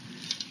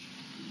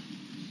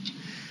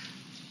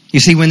 You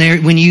see,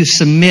 when you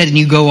submit and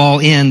you go all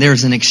in,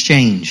 there's an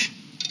exchange.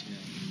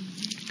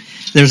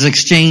 There's an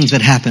exchange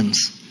that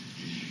happens.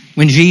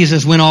 When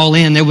Jesus went all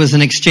in, there was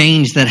an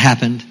exchange that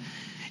happened.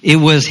 It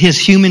was his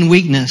human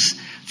weakness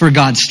for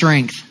God's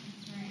strength.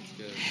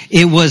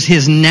 It was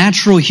his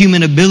natural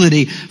human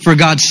ability for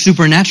God's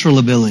supernatural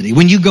ability.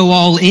 When you go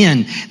all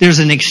in, there's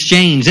an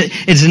exchange.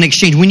 It's an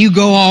exchange. When you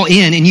go all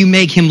in and you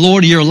make him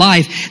Lord of your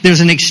life, there's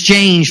an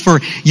exchange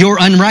for your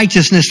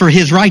unrighteousness for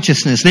his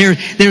righteousness.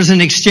 There's an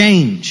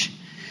exchange.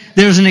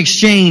 There's an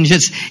exchange.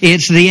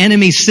 It's the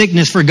enemy's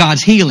sickness for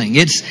God's healing.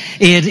 It's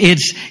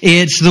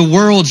the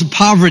world's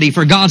poverty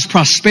for God's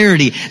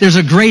prosperity. There's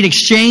a great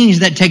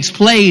exchange that takes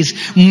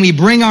place when we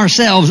bring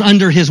ourselves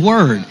under his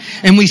word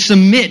and we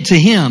submit to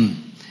him.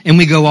 And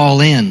we go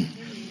all in.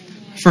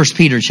 1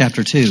 Peter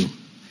chapter 2,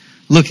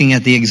 looking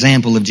at the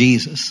example of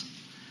Jesus.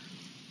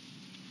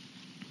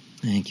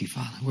 Thank you,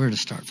 Father. Where to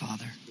start,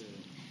 Father?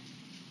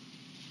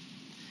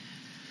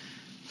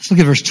 Let's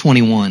look at verse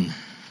 21.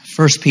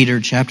 1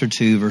 Peter chapter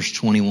 2, verse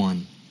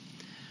 21.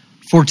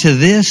 For to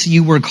this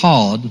you were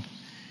called,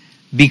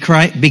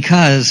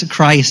 because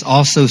Christ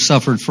also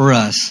suffered for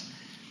us,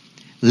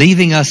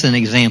 leaving us an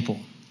example.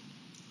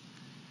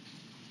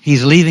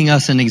 He's leaving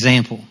us an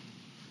example.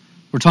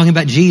 We're talking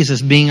about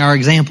Jesus being our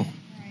example.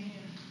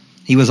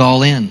 He was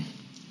all in.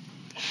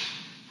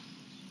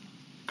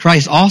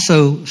 Christ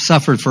also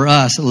suffered for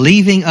us,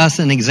 leaving us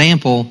an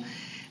example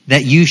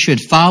that you should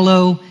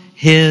follow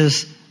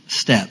his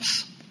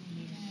steps.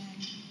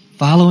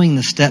 Following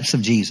the steps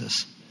of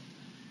Jesus.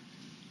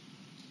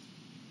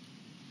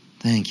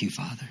 Thank you,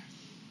 Father.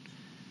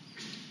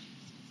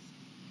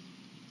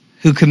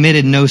 Who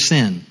committed no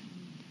sin,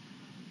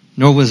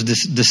 nor was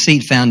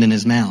deceit found in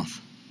his mouth.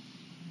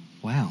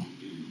 Wow.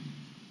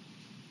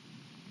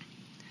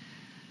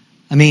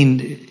 I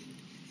mean,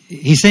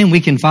 he's saying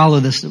we can follow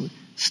the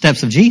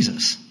steps of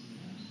Jesus.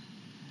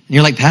 And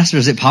you're like, Pastor,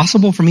 is it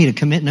possible for me to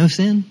commit no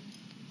sin?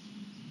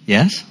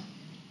 Yes.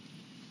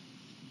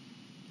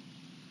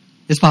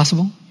 It's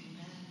possible.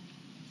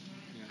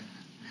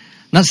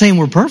 I'm not saying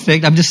we're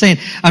perfect. I'm just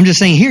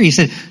saying here, he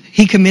said,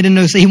 he committed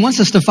no sin. He wants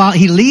us to follow.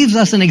 He leaves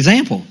us an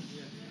example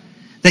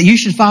that you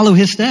should follow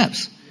his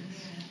steps.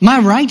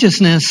 My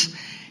righteousness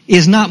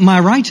is not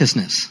my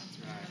righteousness.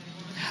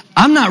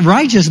 I'm not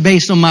righteous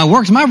based on my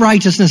works. My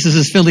righteousness is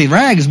as filthy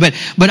rags, but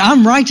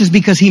I'm righteous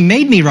because he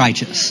made me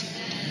righteous.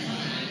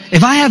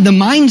 If I have the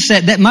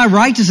mindset that my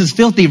righteousness is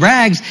filthy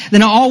rags,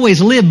 then I always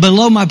live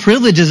below my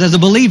privileges as a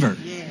believer.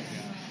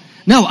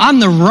 No, I'm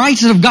the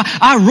righteous of God.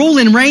 I rule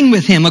and reign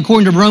with him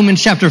according to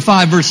Romans chapter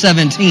 5, verse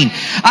 17.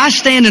 I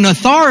stand in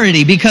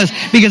authority because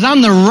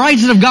I'm the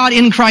righteous of God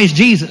in Christ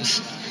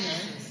Jesus.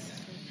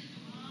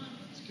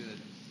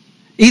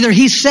 Either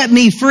he set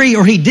me free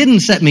or he didn't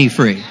set me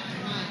free.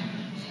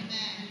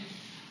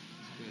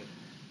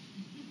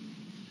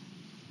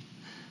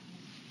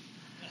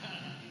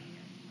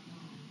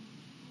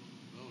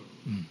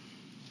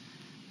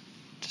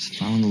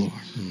 Following the Lord.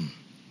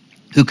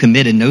 Who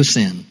committed no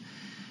sin,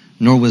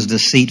 nor was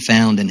deceit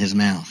found in his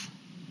mouth.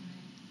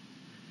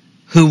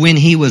 Who, when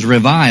he was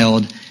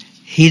reviled,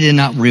 he did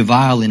not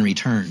revile in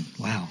return.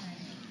 Wow.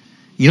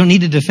 You don't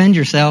need to defend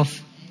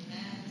yourself.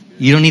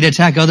 You don't need to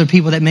attack other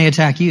people that may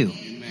attack you.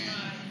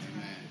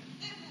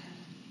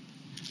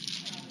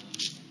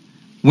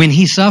 When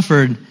he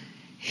suffered,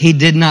 he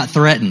did not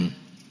threaten.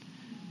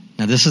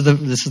 Now this is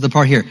the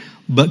part here.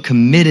 But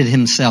committed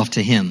himself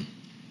to him.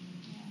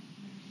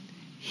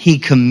 he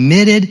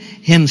committed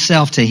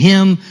himself to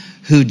him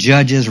who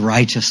judges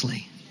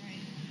righteously.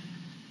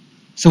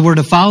 So we're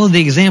to follow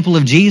the example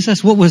of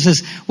Jesus. What was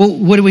this?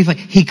 What do we find?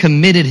 He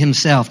committed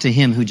himself to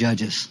him who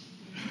judges.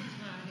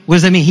 What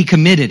does that mean? He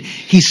committed.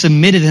 He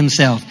submitted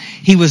himself.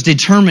 He was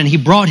determined. He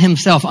brought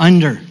himself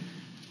under.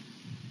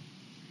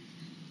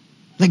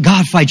 Let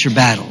God fight your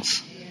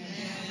battles.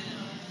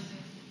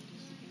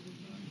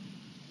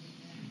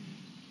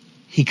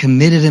 He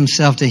committed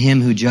himself to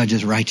him who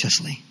judges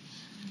righteously.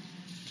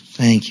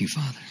 Thank you,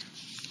 Father.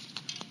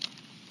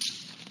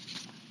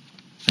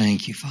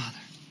 Thank you, Father.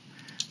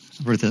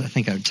 Bertha, I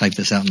think I would type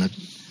this out in the...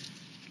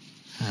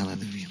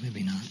 Hallelujah.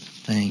 Maybe not.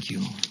 Thank you,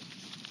 Lord.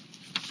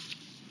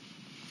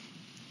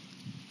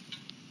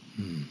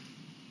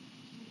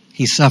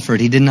 He suffered.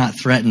 He did not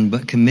threaten,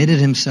 but committed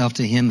himself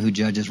to him who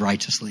judges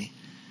righteously,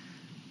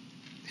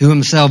 who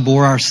himself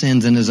bore our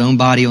sins in his own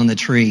body on the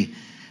tree,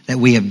 that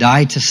we have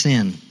died to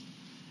sin.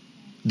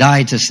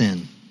 Died to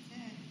sin.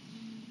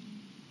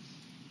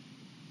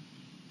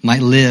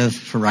 Might live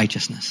for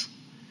righteousness.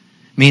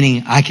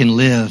 Meaning I can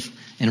live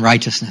in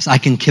righteousness. I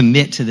can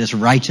commit to this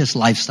righteous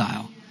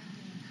lifestyle.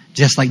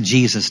 Just like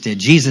Jesus did.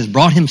 Jesus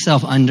brought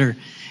himself under,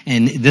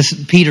 and this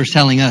Peter's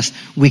telling us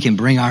we can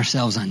bring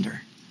ourselves under.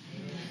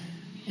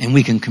 And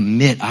we can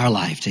commit our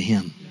life to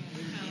him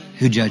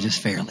who judges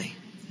fairly.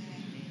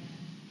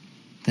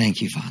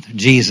 Thank you, Father.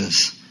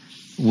 Jesus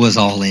was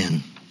all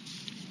in.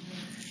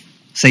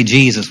 Say,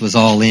 Jesus was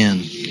all in.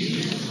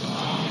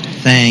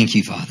 Thank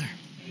you, Father.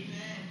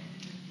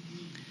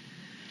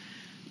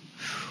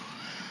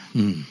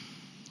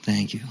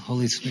 Thank you,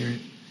 Holy Spirit.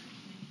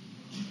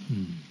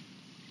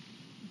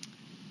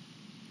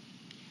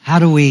 How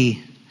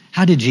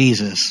did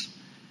Jesus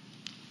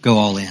go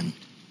all in?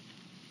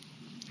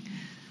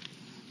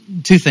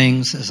 Two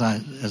things as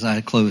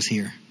I close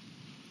here.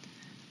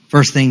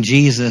 First thing,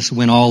 Jesus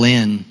went all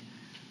in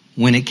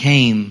when it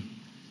came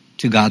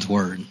to God's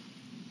Word.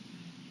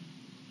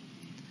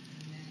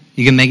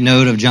 You can make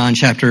note of John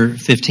chapter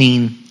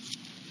 15.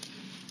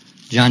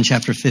 John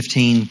chapter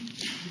 15.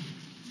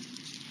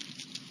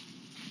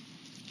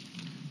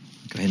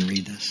 Go ahead and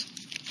read this.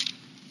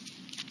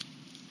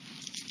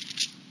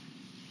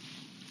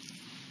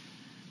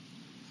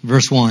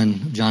 Verse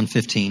 1, John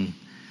 15.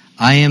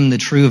 I am the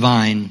true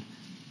vine,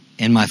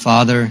 and my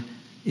Father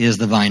is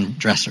the vine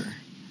dresser.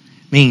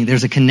 Meaning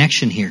there's a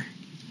connection here.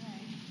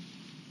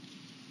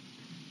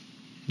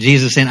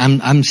 Jesus saying,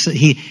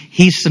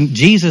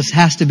 Jesus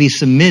has to be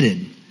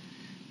submitted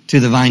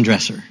to the vine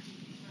dresser.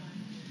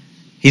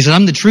 He said,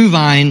 I'm the true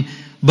vine,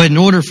 but in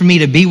order for me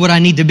to be what I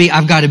need to be,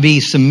 I've got to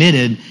be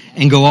submitted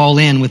and go all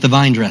in with the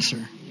vine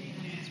dresser.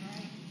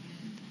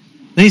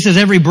 Then he says,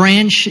 every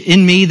branch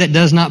in me that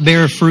does not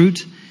bear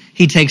fruit,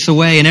 he takes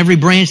away. And every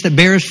branch that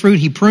bears fruit,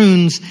 he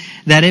prunes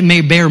that it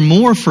may bear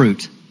more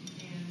fruit.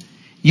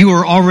 You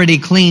are already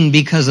clean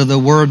because of the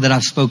word that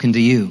I've spoken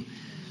to you.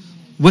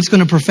 What's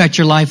going to perfect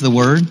your life? The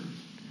Word.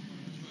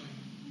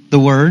 The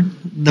Word.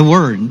 The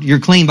Word. You're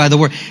clean by the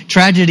Word.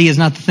 Tragedy is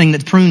not the thing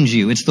that prunes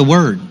you. It's the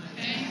Word.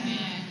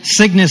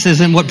 Sickness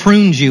isn't what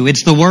prunes you.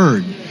 It's the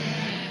Word.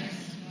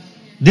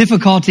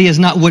 Difficulty is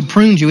not what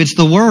prunes you. It's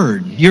the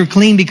Word. You're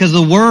clean because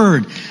of the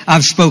Word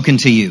I've spoken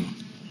to you.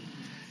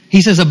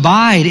 He says,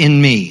 abide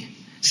in me.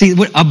 See,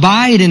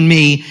 abide in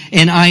me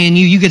and I in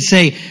you. You could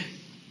say,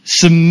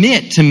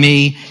 submit to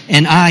me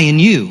and I in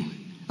you.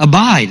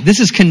 Abide.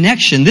 This is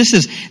connection. This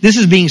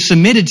is being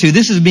submitted to.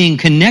 This is being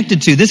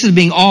connected to. This is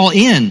being all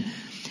in.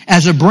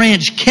 As a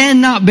branch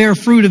cannot bear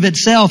fruit of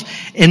itself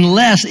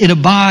unless it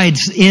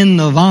abides in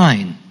the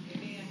vine.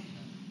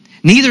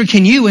 Neither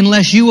can you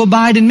unless you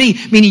abide in me.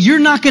 Meaning you're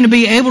not going to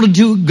be able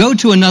to go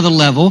to another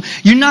level.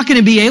 You're not going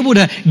to be able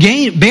to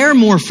bear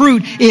more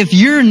fruit if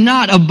you're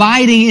not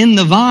abiding in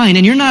the vine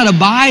and you're not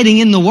abiding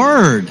in the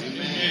Word.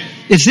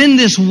 It's in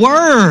this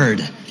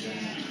Word.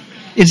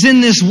 It's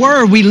in this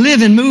Word we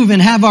live and move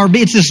and have our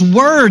being. It's this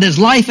Word is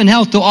life and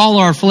health to all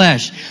our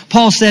flesh.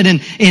 Paul said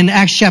in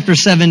Acts chapter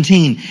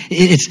 17,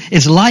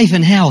 it's life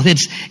and health.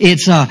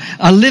 It's a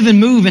live and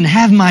move and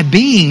have my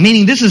being.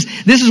 Meaning this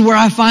is where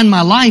I find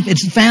my life.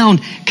 It's found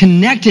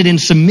connected and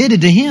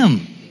submitted to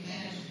Him.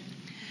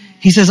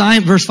 He says,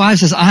 verse 5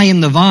 says, I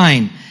am the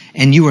vine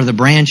and you are the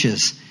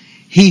branches.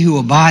 He who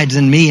abides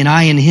in me and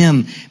I in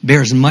him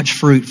bears much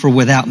fruit, for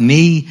without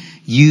me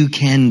you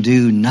can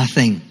do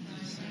nothing.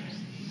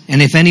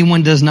 And if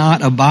anyone does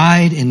not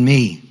abide in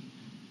me,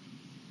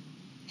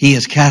 he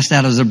is cast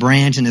out as a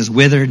branch and is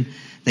withered.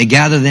 They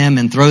gather them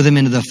and throw them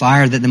into the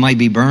fire that they might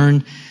be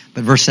burned.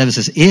 But verse 7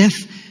 says,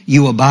 if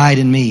you abide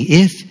in me,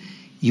 if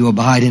you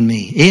abide in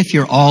me, if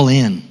you're all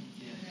in,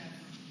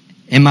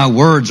 and my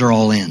words are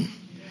all in,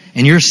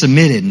 and you're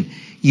submitted,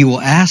 you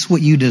will ask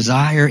what you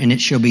desire and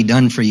it shall be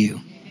done for you.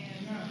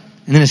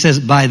 And then it says,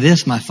 by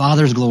this my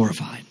Father is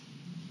glorified.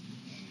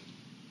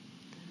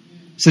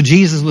 So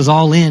Jesus was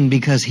all in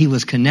because he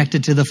was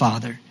connected to the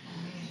Father.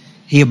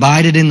 He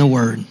abided in the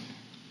Word.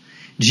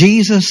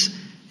 Jesus,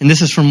 and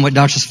this is from what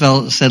Dr.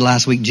 Svel said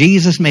last week,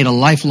 Jesus made a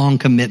lifelong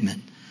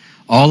commitment.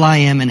 All I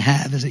am and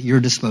have is at your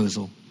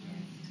disposal.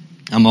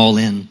 I'm all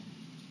in.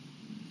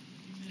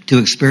 to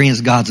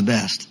experience God's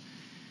best,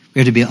 we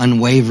have to be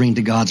unwavering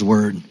to God's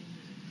word,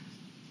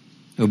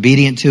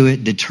 obedient to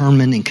it,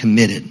 determined and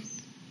committed.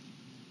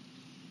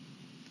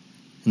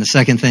 And the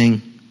second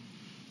thing,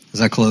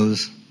 as I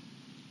close,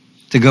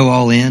 to go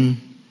all in,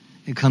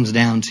 it comes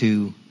down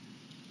to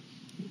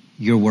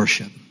your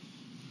worship.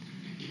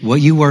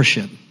 What you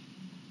worship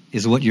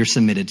is what you're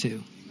submitted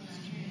to.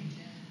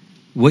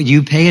 What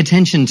you pay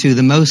attention to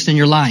the most in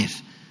your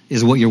life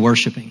is what you're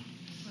worshiping.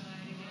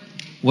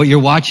 What you're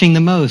watching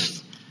the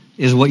most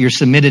is what you're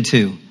submitted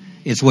to.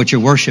 It's what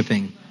you're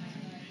worshiping.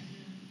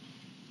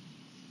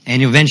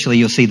 And eventually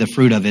you'll see the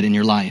fruit of it in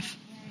your life.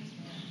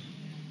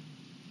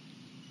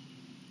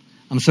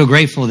 I'm so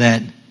grateful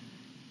that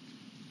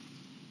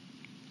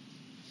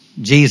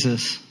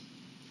Jesus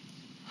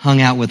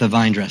hung out with a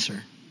vine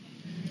dresser.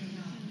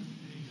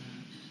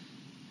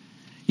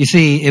 You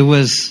see, it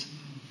was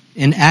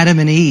in Adam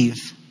and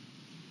Eve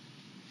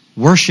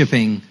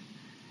worshiping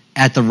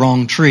at the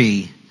wrong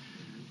tree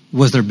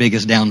was their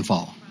biggest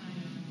downfall.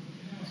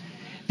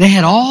 They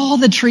had all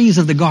the trees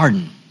of the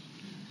garden,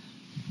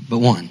 but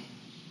one.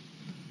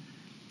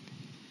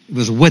 It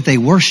was what they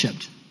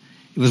worshiped.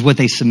 It was what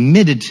they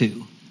submitted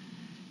to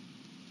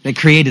that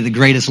created the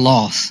greatest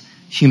loss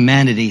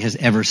humanity has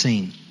ever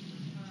seen.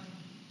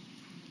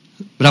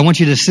 But I want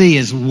you to see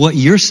is what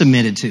you're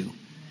submitted to,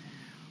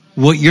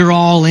 what you're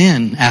all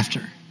in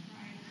after,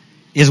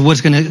 is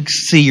what's going to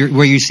see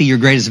where you see your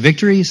greatest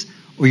victories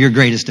or your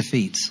greatest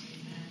defeats.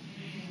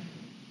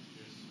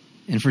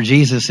 And for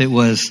Jesus, it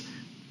was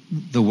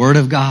the Word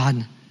of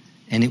God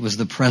and it was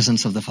the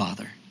presence of the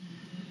Father.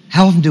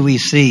 How often do we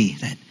see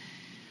that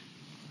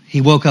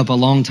he woke up a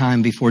long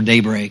time before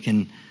daybreak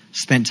and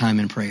spent time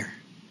in prayer?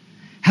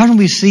 How do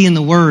we see in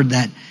the Word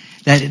that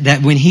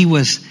when he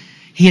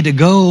had to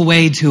go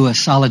away to a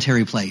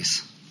solitary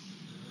place?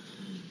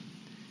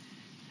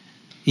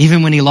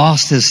 Even when he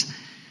lost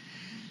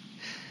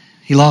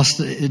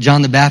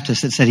John the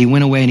Baptist, it said he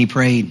went away and he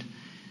prayed.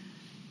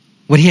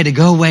 When he had to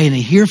go away and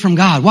hear from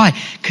God. Why?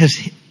 Because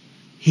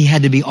he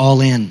had to be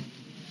all in.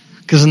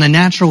 Because in the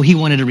natural, he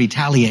wanted to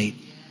retaliate.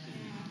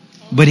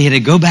 But he had to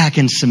go back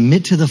and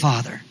submit to the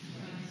Father.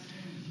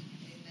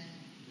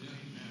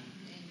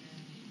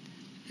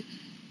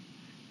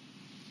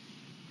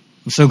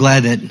 I'm so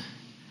glad that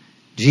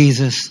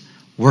Jesus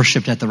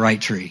worshiped at the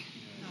right tree.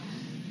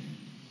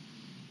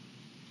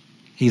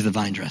 He's the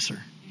vine dresser.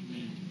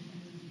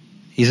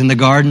 He's in the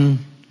garden.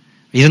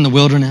 He's in the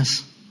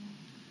wilderness.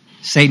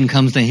 Satan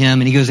comes to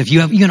him and he goes,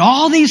 you get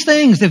all these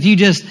things if you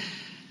just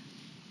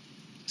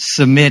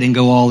submit and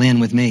go all in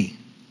with me.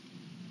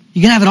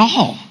 You can have it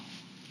all.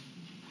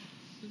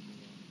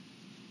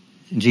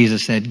 And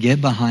Jesus said, get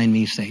behind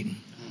me, Satan.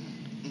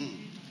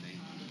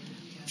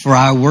 For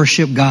I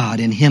worship God,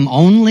 and Him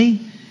only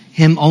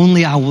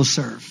I will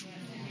serve.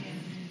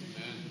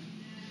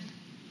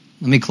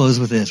 Let me close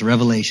with this.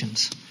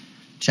 Revelations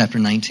chapter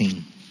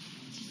 19.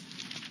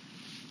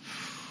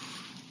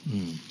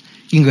 You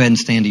can go ahead and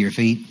stand to your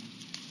feet.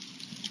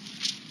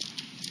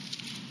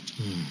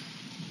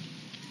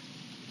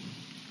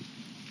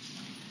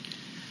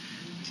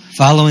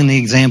 Following the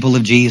example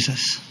of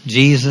Jesus,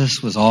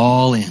 Jesus was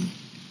all in.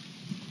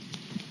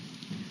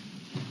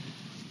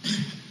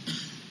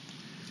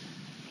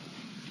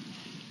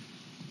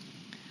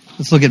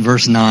 Let's look at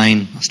verse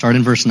 9. I'll start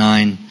in verse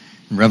 9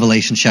 in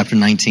Revelation chapter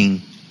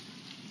 19.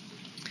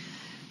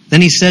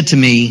 Then he said to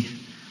me,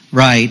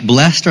 "Write,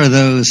 blessed are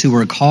those who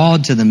are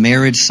called to the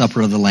marriage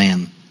supper of the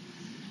Lamb."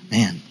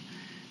 Man,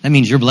 that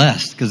means you're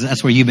blessed because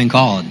that's where you've been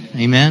called.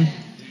 Amen?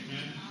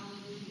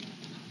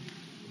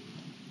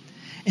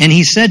 And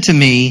he said to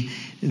me,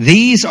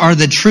 "These are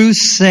the true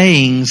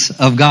sayings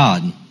of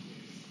God."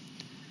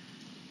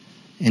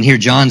 And here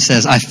John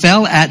says, "I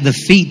fell at the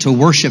feet to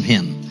worship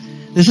him."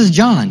 This is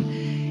John.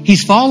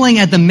 He's falling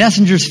at the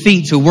messenger's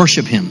feet to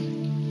worship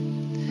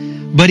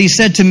him. But he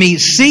said to me,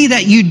 "See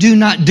that you do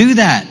not do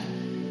that."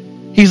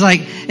 He's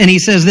like, and he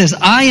says this,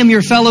 "I am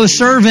your fellow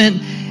servant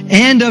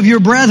and of your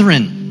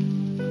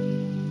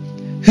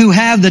brethren who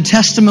have the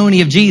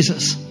testimony of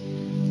Jesus."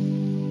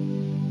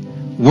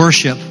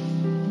 Worship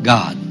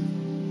God.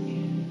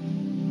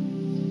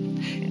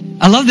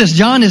 I love this.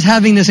 John is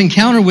having this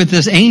encounter with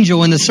this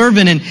angel and the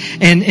servant.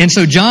 And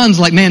so John's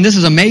like, man, this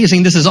is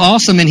amazing. This is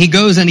awesome. And he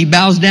goes and he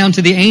bows down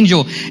to the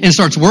angel and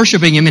starts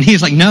worshiping him. And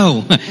he's like,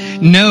 no,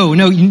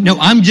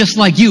 I'm just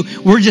like you.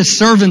 We're just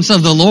servants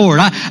of the Lord.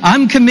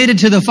 I'm committed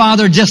to the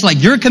Father just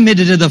like you're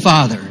committed to the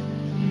Father.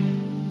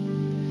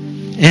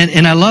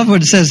 And I love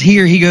what it says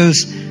here. He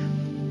goes,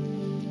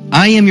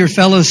 "I am your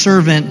fellow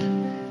servant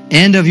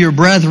and of your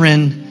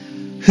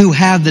brethren who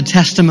have the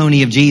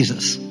testimony of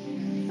Jesus."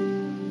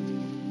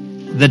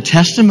 The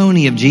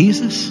testimony of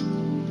Jesus?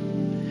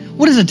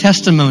 What is a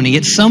testimony?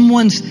 It's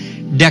someone's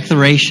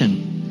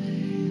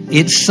declaration.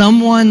 It's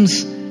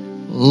someone's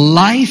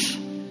life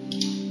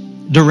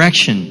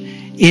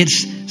direction.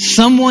 It's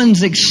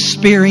someone's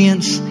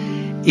experience.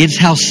 It's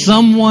how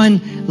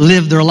someone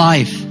lived their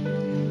life.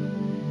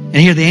 And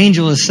here the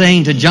angel is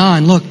saying to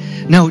John, look,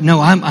 no,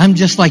 I'm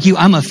just like you.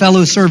 I'm a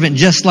fellow servant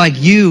just like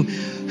you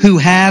who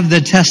have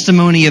the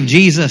testimony of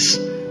Jesus.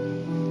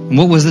 And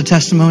what was the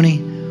testimony?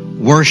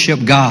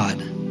 Worship God.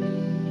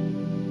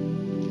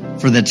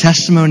 For the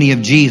testimony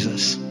of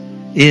Jesus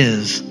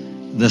is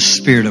the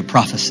spirit of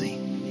prophecy.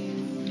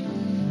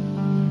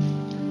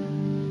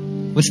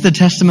 What's the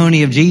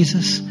testimony of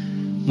Jesus?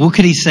 What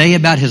could he say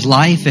about his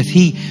life? If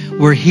he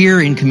were here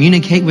and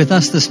communicate with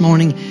us this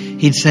morning,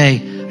 he'd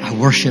say, I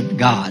worship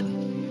God.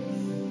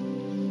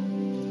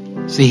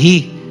 See,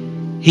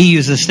 he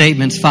used the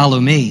statements, follow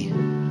me.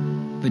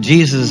 But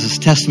Jesus'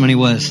 testimony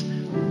was,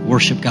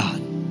 worship God.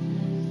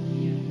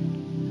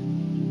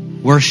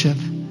 Worship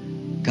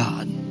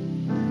God.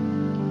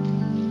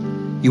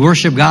 You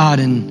worship God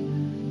in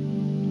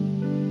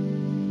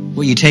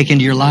what you take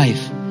into your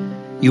life.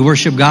 You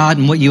worship God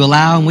in what you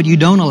allow and what you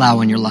don't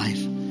allow in your life.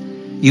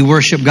 You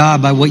worship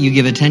God by what you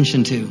give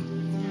attention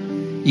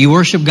to. You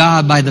worship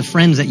God by the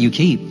friends that you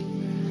keep.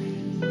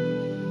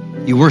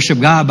 You worship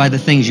God by the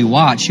things you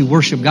watch. You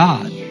worship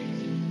God.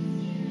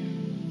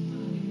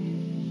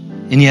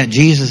 And yet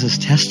Jesus'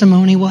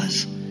 testimony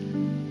was,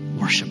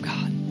 worship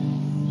God.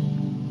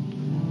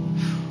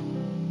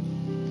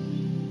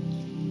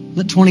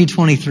 Let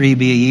 2023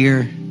 be a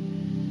year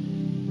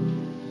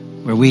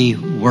where we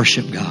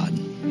worship God.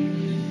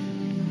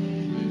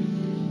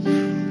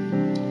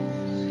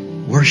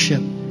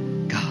 Worship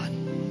God.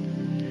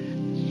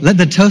 Let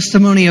the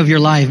testimony of your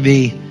life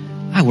be,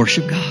 I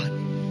worship God.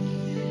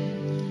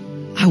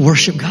 I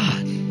worship God.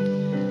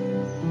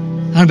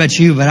 I don't know about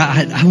you, but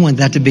I want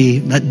that to be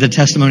the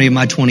testimony of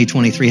my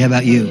 2023. How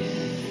about you?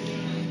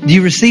 Do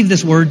you receive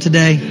this word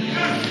today?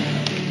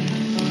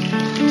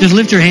 Just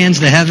lift your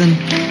hands to heaven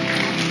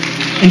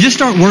and just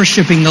start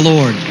worshiping the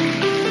Lord.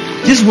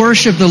 Just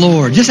worship the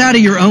Lord. Just out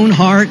of your own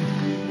heart.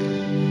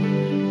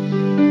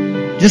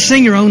 Just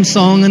sing your own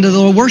song unto the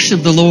Lord.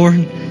 Worship the Lord.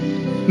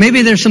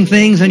 Maybe there's some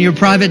things in your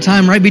private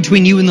time right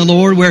between you and the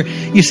Lord where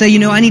you say,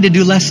 I need to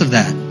do less of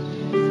that.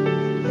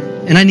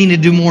 And I need to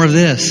do more of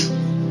this.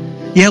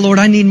 Yeah, Lord,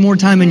 I need more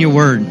time in your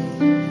word.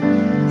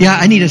 Yeah,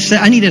 I need to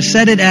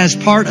set it as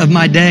part of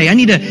my day. I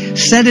need to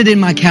set it in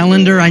my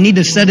calendar. I need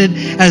to set it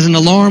as an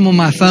alarm on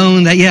my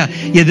phone that,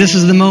 this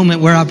is the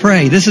moment where I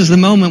pray. This is the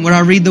moment where I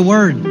read the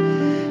word.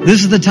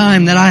 This is the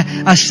time that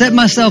I set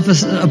myself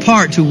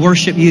apart to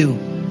worship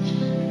you.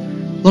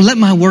 Lord, let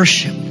my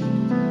worship,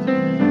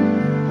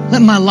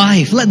 let my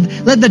life, let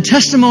the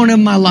testimony of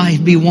my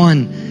life be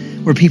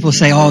one where people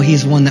say, oh,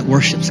 he's one that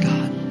worships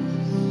God.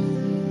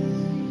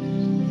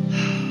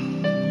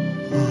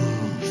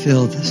 Oh,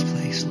 fill this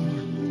place, Lord.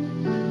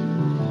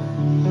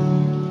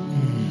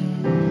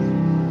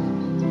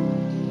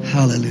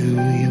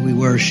 Hallelujah. We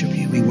worship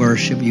you. We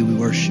worship you. We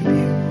worship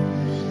you.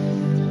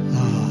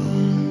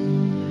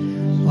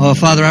 Oh,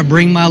 Father, I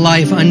bring my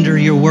life under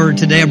your word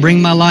today. I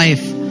bring my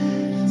life.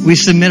 We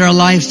submit our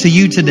lives to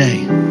you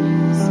today.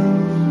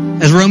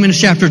 As Romans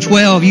chapter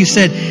 12, you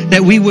said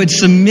that we would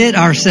submit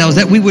ourselves,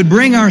 that we would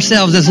bring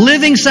ourselves as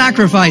living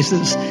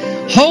sacrifices,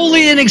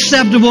 holy and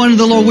acceptable unto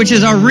the Lord, which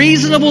is our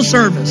reasonable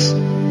service.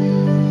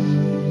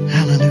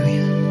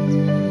 Hallelujah.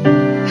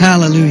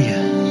 Hallelujah.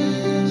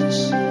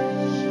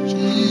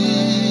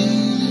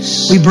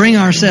 We bring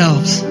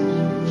ourselves.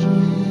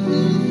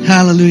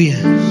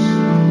 Hallelujah.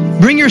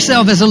 Bring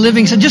yourself as a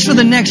living, just for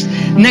the next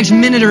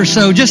minute or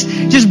so, just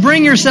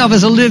bring yourself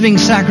as a living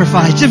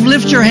sacrifice. Just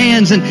lift your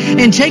hands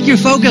and take your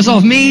focus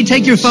off me,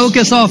 take your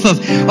focus off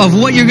of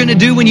what you're going to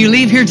do when you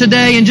leave here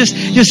today, and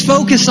just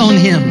focus on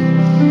Him.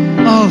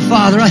 Oh,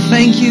 Father, I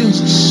thank you.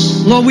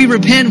 Lord, we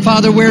repent,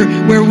 Father,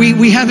 where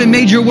we haven't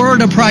made your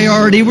word a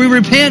priority. We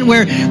repent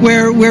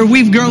where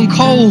we've grown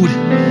cold.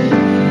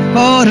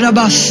 Oh,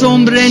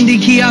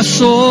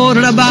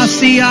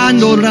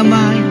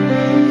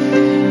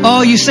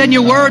 oh, you said in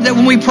your word that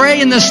when we pray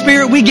in the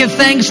Spirit, we give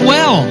thanks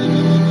well.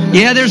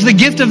 Yeah, there's the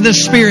gift of the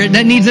Spirit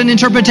that needs an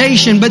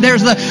interpretation, but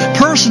there's the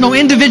personal,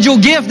 individual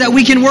gift that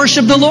we can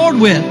worship the Lord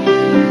with.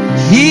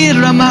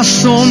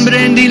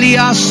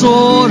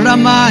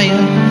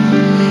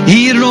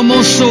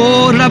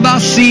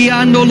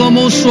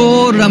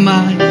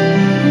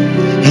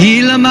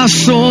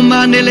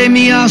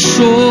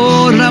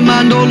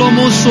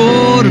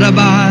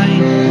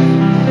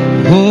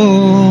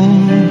 Oh,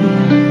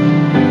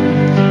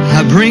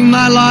 I bring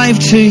my life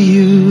to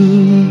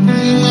you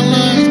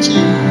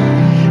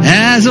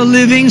as a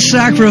living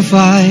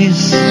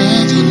sacrifice,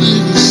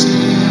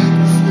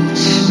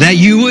 that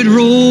you would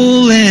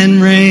rule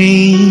and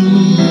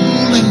reign.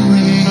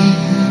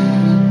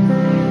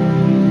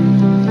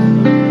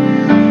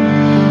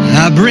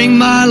 I bring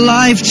my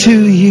life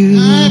to you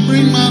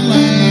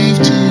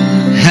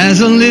as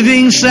a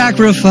living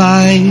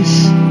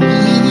sacrifice,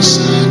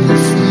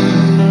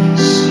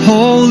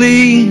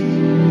 holy,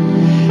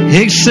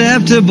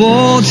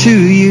 acceptable to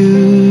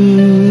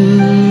you.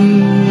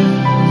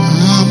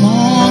 I'm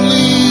all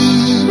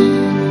in.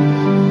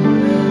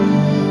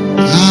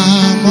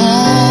 I'm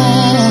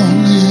all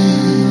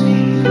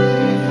in.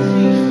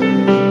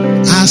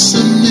 I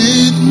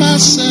submit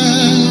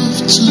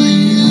myself to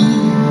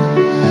you.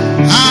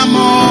 I'm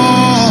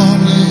all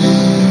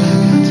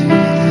in.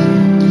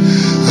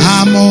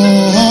 I'm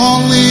all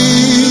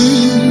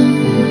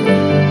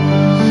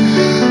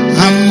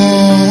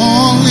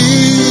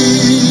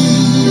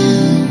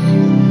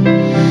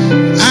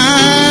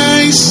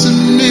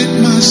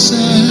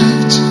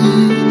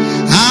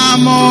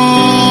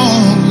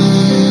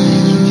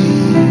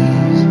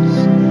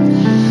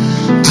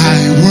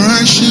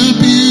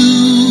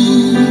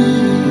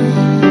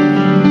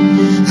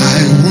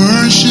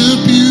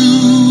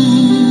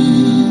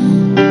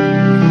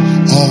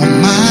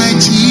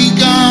Mighty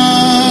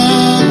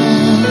God,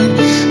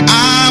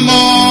 I'm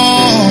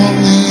all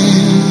in.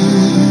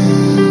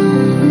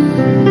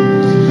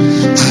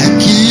 I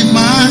give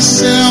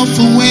myself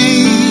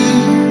away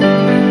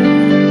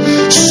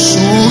so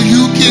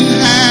you can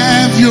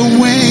have your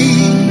way.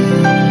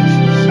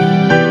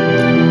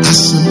 I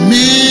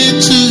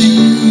submit to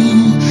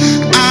you.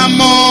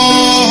 I'm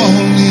all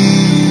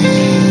in.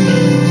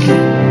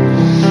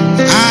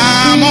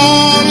 I'm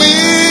all in.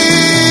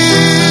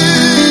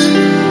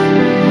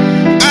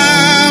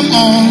 I'm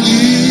all in.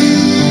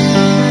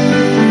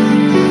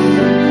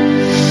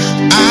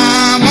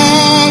 I'm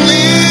all in.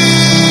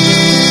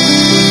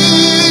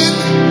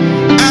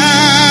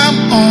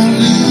 I'm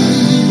all in.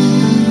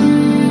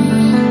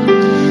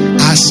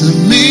 I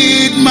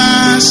submit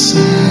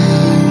myself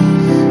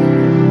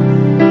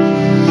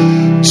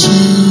to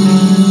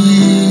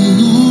you.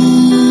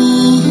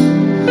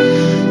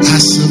 I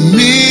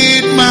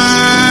submit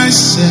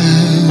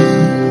myself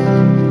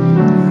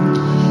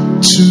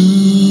to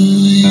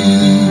you.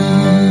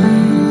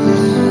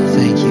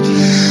 Thank you,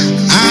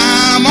 Jesus.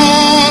 I'm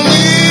all in.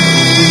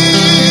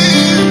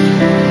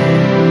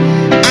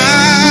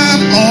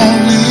 I'm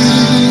all in.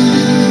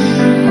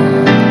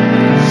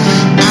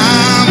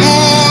 I'm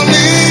all in.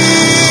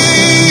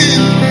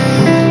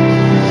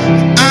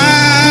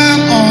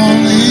 I'm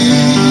all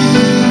in.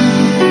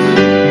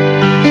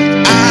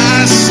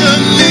 I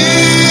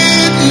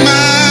submit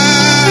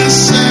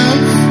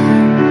myself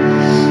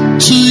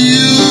to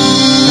you,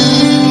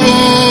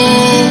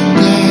 oh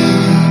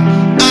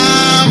God.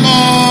 I'm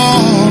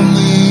all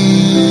in.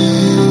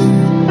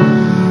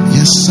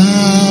 Yes,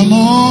 I'm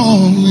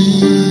all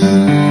in.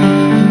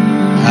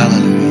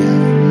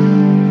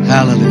 Hallelujah.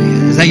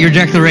 Hallelujah. Is that your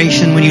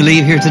declaration when you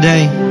leave here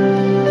today?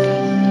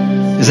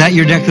 Is that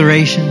your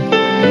declaration?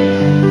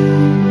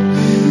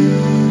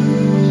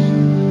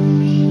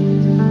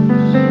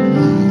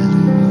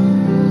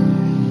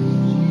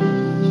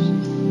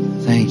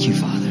 Thank you,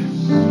 Father.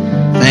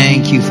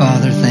 Thank you,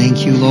 Father.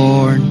 Thank you,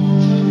 Lord.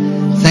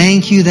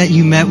 Thank you that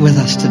you met with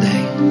us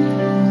today.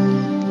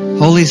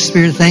 Holy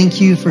Spirit, thank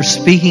you for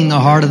speaking the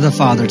heart of the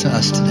Father to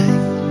us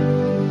today.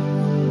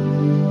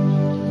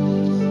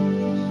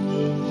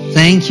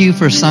 Thank you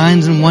for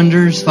signs and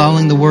wonders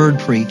following the word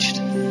preached.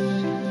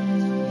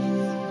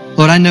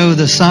 Lord, I know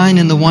the sign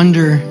and the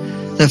wonder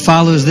that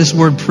follows this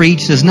word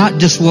preached is not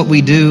just what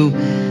we do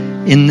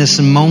in this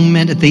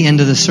moment at the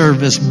end of the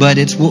service, but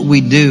it's what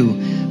we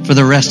do for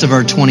the rest of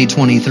our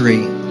 2023.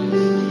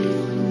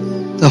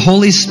 The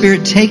Holy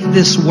Spirit, take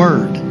this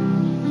word,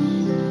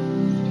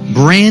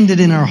 brand it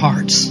in our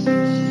hearts,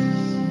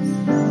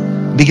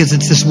 because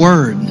it's this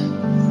word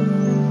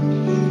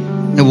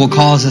that will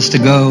cause us to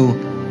go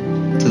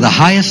to the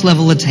highest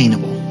level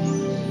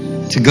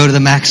attainable, to go to the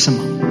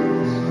maximum.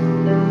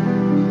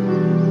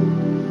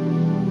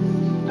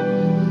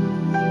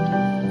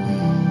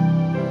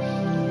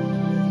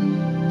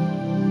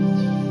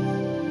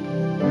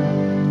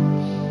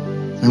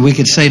 And we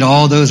could say to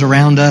all those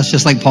around us,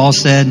 just like Paul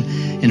said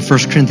in 1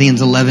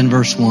 Corinthians 11,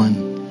 verse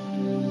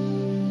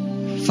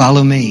 1,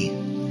 follow me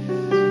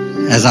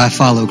as I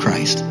follow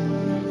Christ.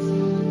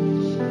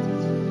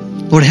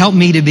 Lord, help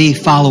me to be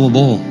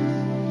followable.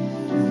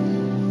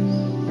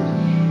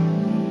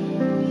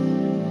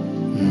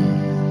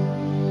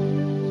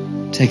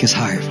 Take us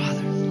higher,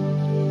 Father.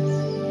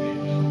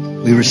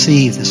 We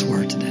receive this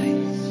word today.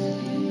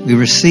 We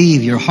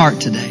receive your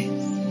heart today.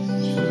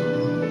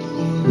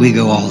 We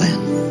go all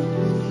in.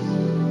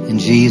 In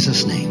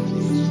Jesus' name.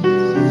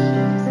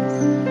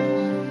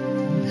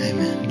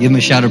 Amen. Give him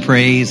a shout of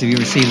praise if you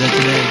receive that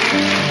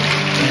today.